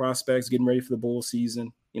 watching some prospects, getting ready for the bowl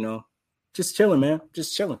season, just chilling, man.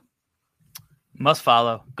 Just chilling. Must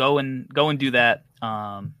follow. Go and do that.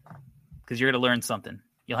 Because you're going to learn something.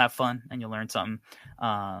 You'll have fun and you'll learn something.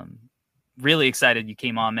 Really excited you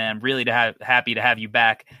came on, man. Really happy to have you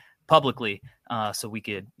back publicly, so we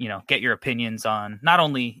could, get your opinions on not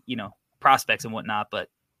only, prospects and whatnot, but,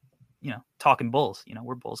 talking Bulls.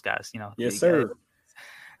 We're Bulls guys. Yes, sir.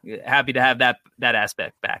 Happy to have that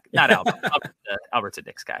aspect back. Not Albert. Albert's a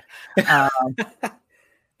Knicks guy.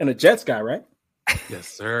 And a Jets guy, right? Yes,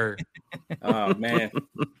 sir. Oh man.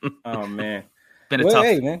 Been a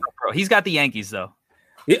tough man. Bro. He's got the Yankees though.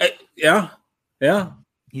 Yeah.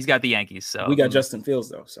 He's got the Yankees. So we got Justin Fields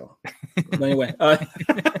though. So anyway,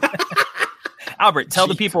 Albert, tell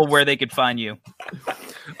the people where they could find you.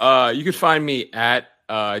 You could find me at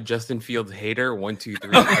Justin Fields hater 123.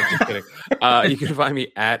 I'm just kidding. You can find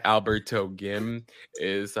me at Alberto Gim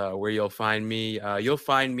is where you'll find me. You'll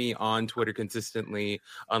find me on Twitter consistently,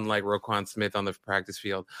 unlike Roquan Smith on the practice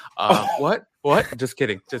field. What? Just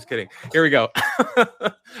kidding. Here we go.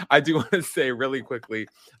 I do want to say really quickly,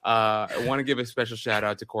 I want to give a special shout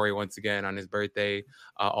out to Corey once again on his birthday.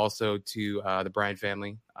 Also to the Bryant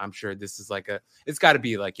family. I'm sure this is it's got to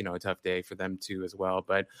be a tough day for them too as well.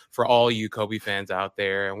 But for all you Kobe fans out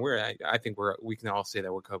there, and I think we can all say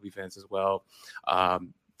that we're Kobe fans as well.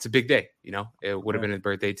 It's a big day, it would have been his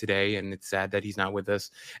birthday today, and it's sad that he's not with us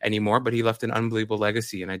anymore, but he left an unbelievable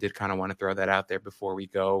legacy. And I did kind of want to throw that out there before we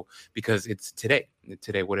go, because it's today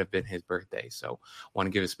would have been his birthday. So I want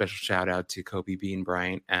to give a special shout out to Kobe Bean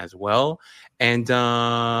Bryant as well. And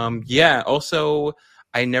also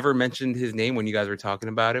I never mentioned his name when you guys were talking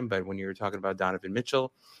about him, but when you were talking about Donovan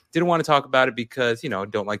Mitchell, didn't want to talk about it because,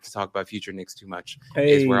 don't like to talk about future Knicks too much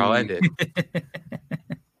is where I'll end it.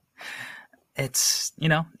 It's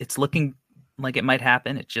looking like it might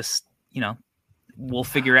happen. It just, we'll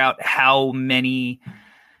figure out how many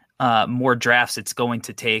more drafts it's going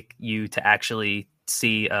to take you to actually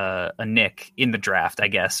see a Knick in the draft, I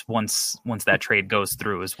guess. Once that trade goes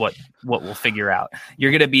through is what we'll figure out.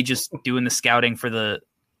 You're going to be just doing the scouting for the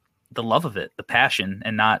love of it, the passion,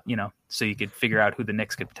 and not, so you could figure out who the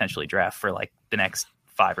Knicks could potentially draft for the next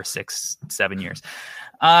 5 or 6, 7 years.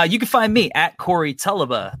 You can find me at Corey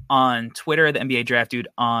Tulaba on Twitter, the NBA Draft Dude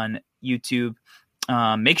on YouTube.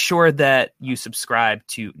 Make sure that you subscribe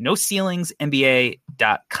to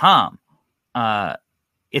NoCeilingsNBA.com.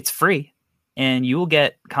 It's free, and you will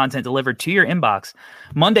get content delivered to your inbox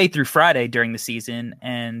Monday through Friday during the season,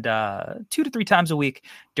 and 2 to 3 times a week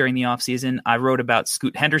during the off season. I wrote about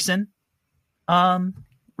Scoot Henderson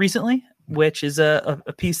recently, which is a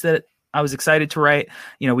piece that I was excited to write.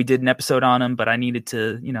 We did an episode on him, but I needed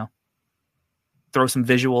to, throw some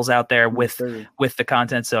visuals out there with the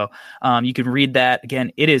content. So you can read that.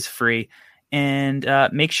 Again, it is free. And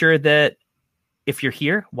make sure that if you're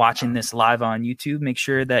here watching this live on YouTube, make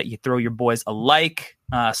sure that you throw your boys a like,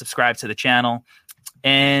 subscribe to the channel,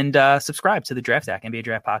 and subscribe to the Draft Stack NBA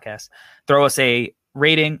Draft Podcast. Throw us a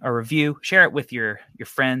rating, a review, share it with your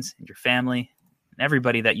friends and your family and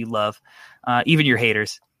everybody that you love, even your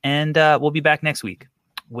haters. And we'll be back next week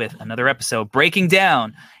with another episode breaking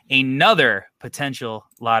down another potential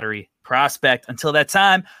lottery prospect. Until that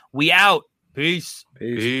time, we out. Peace.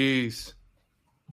 Peace.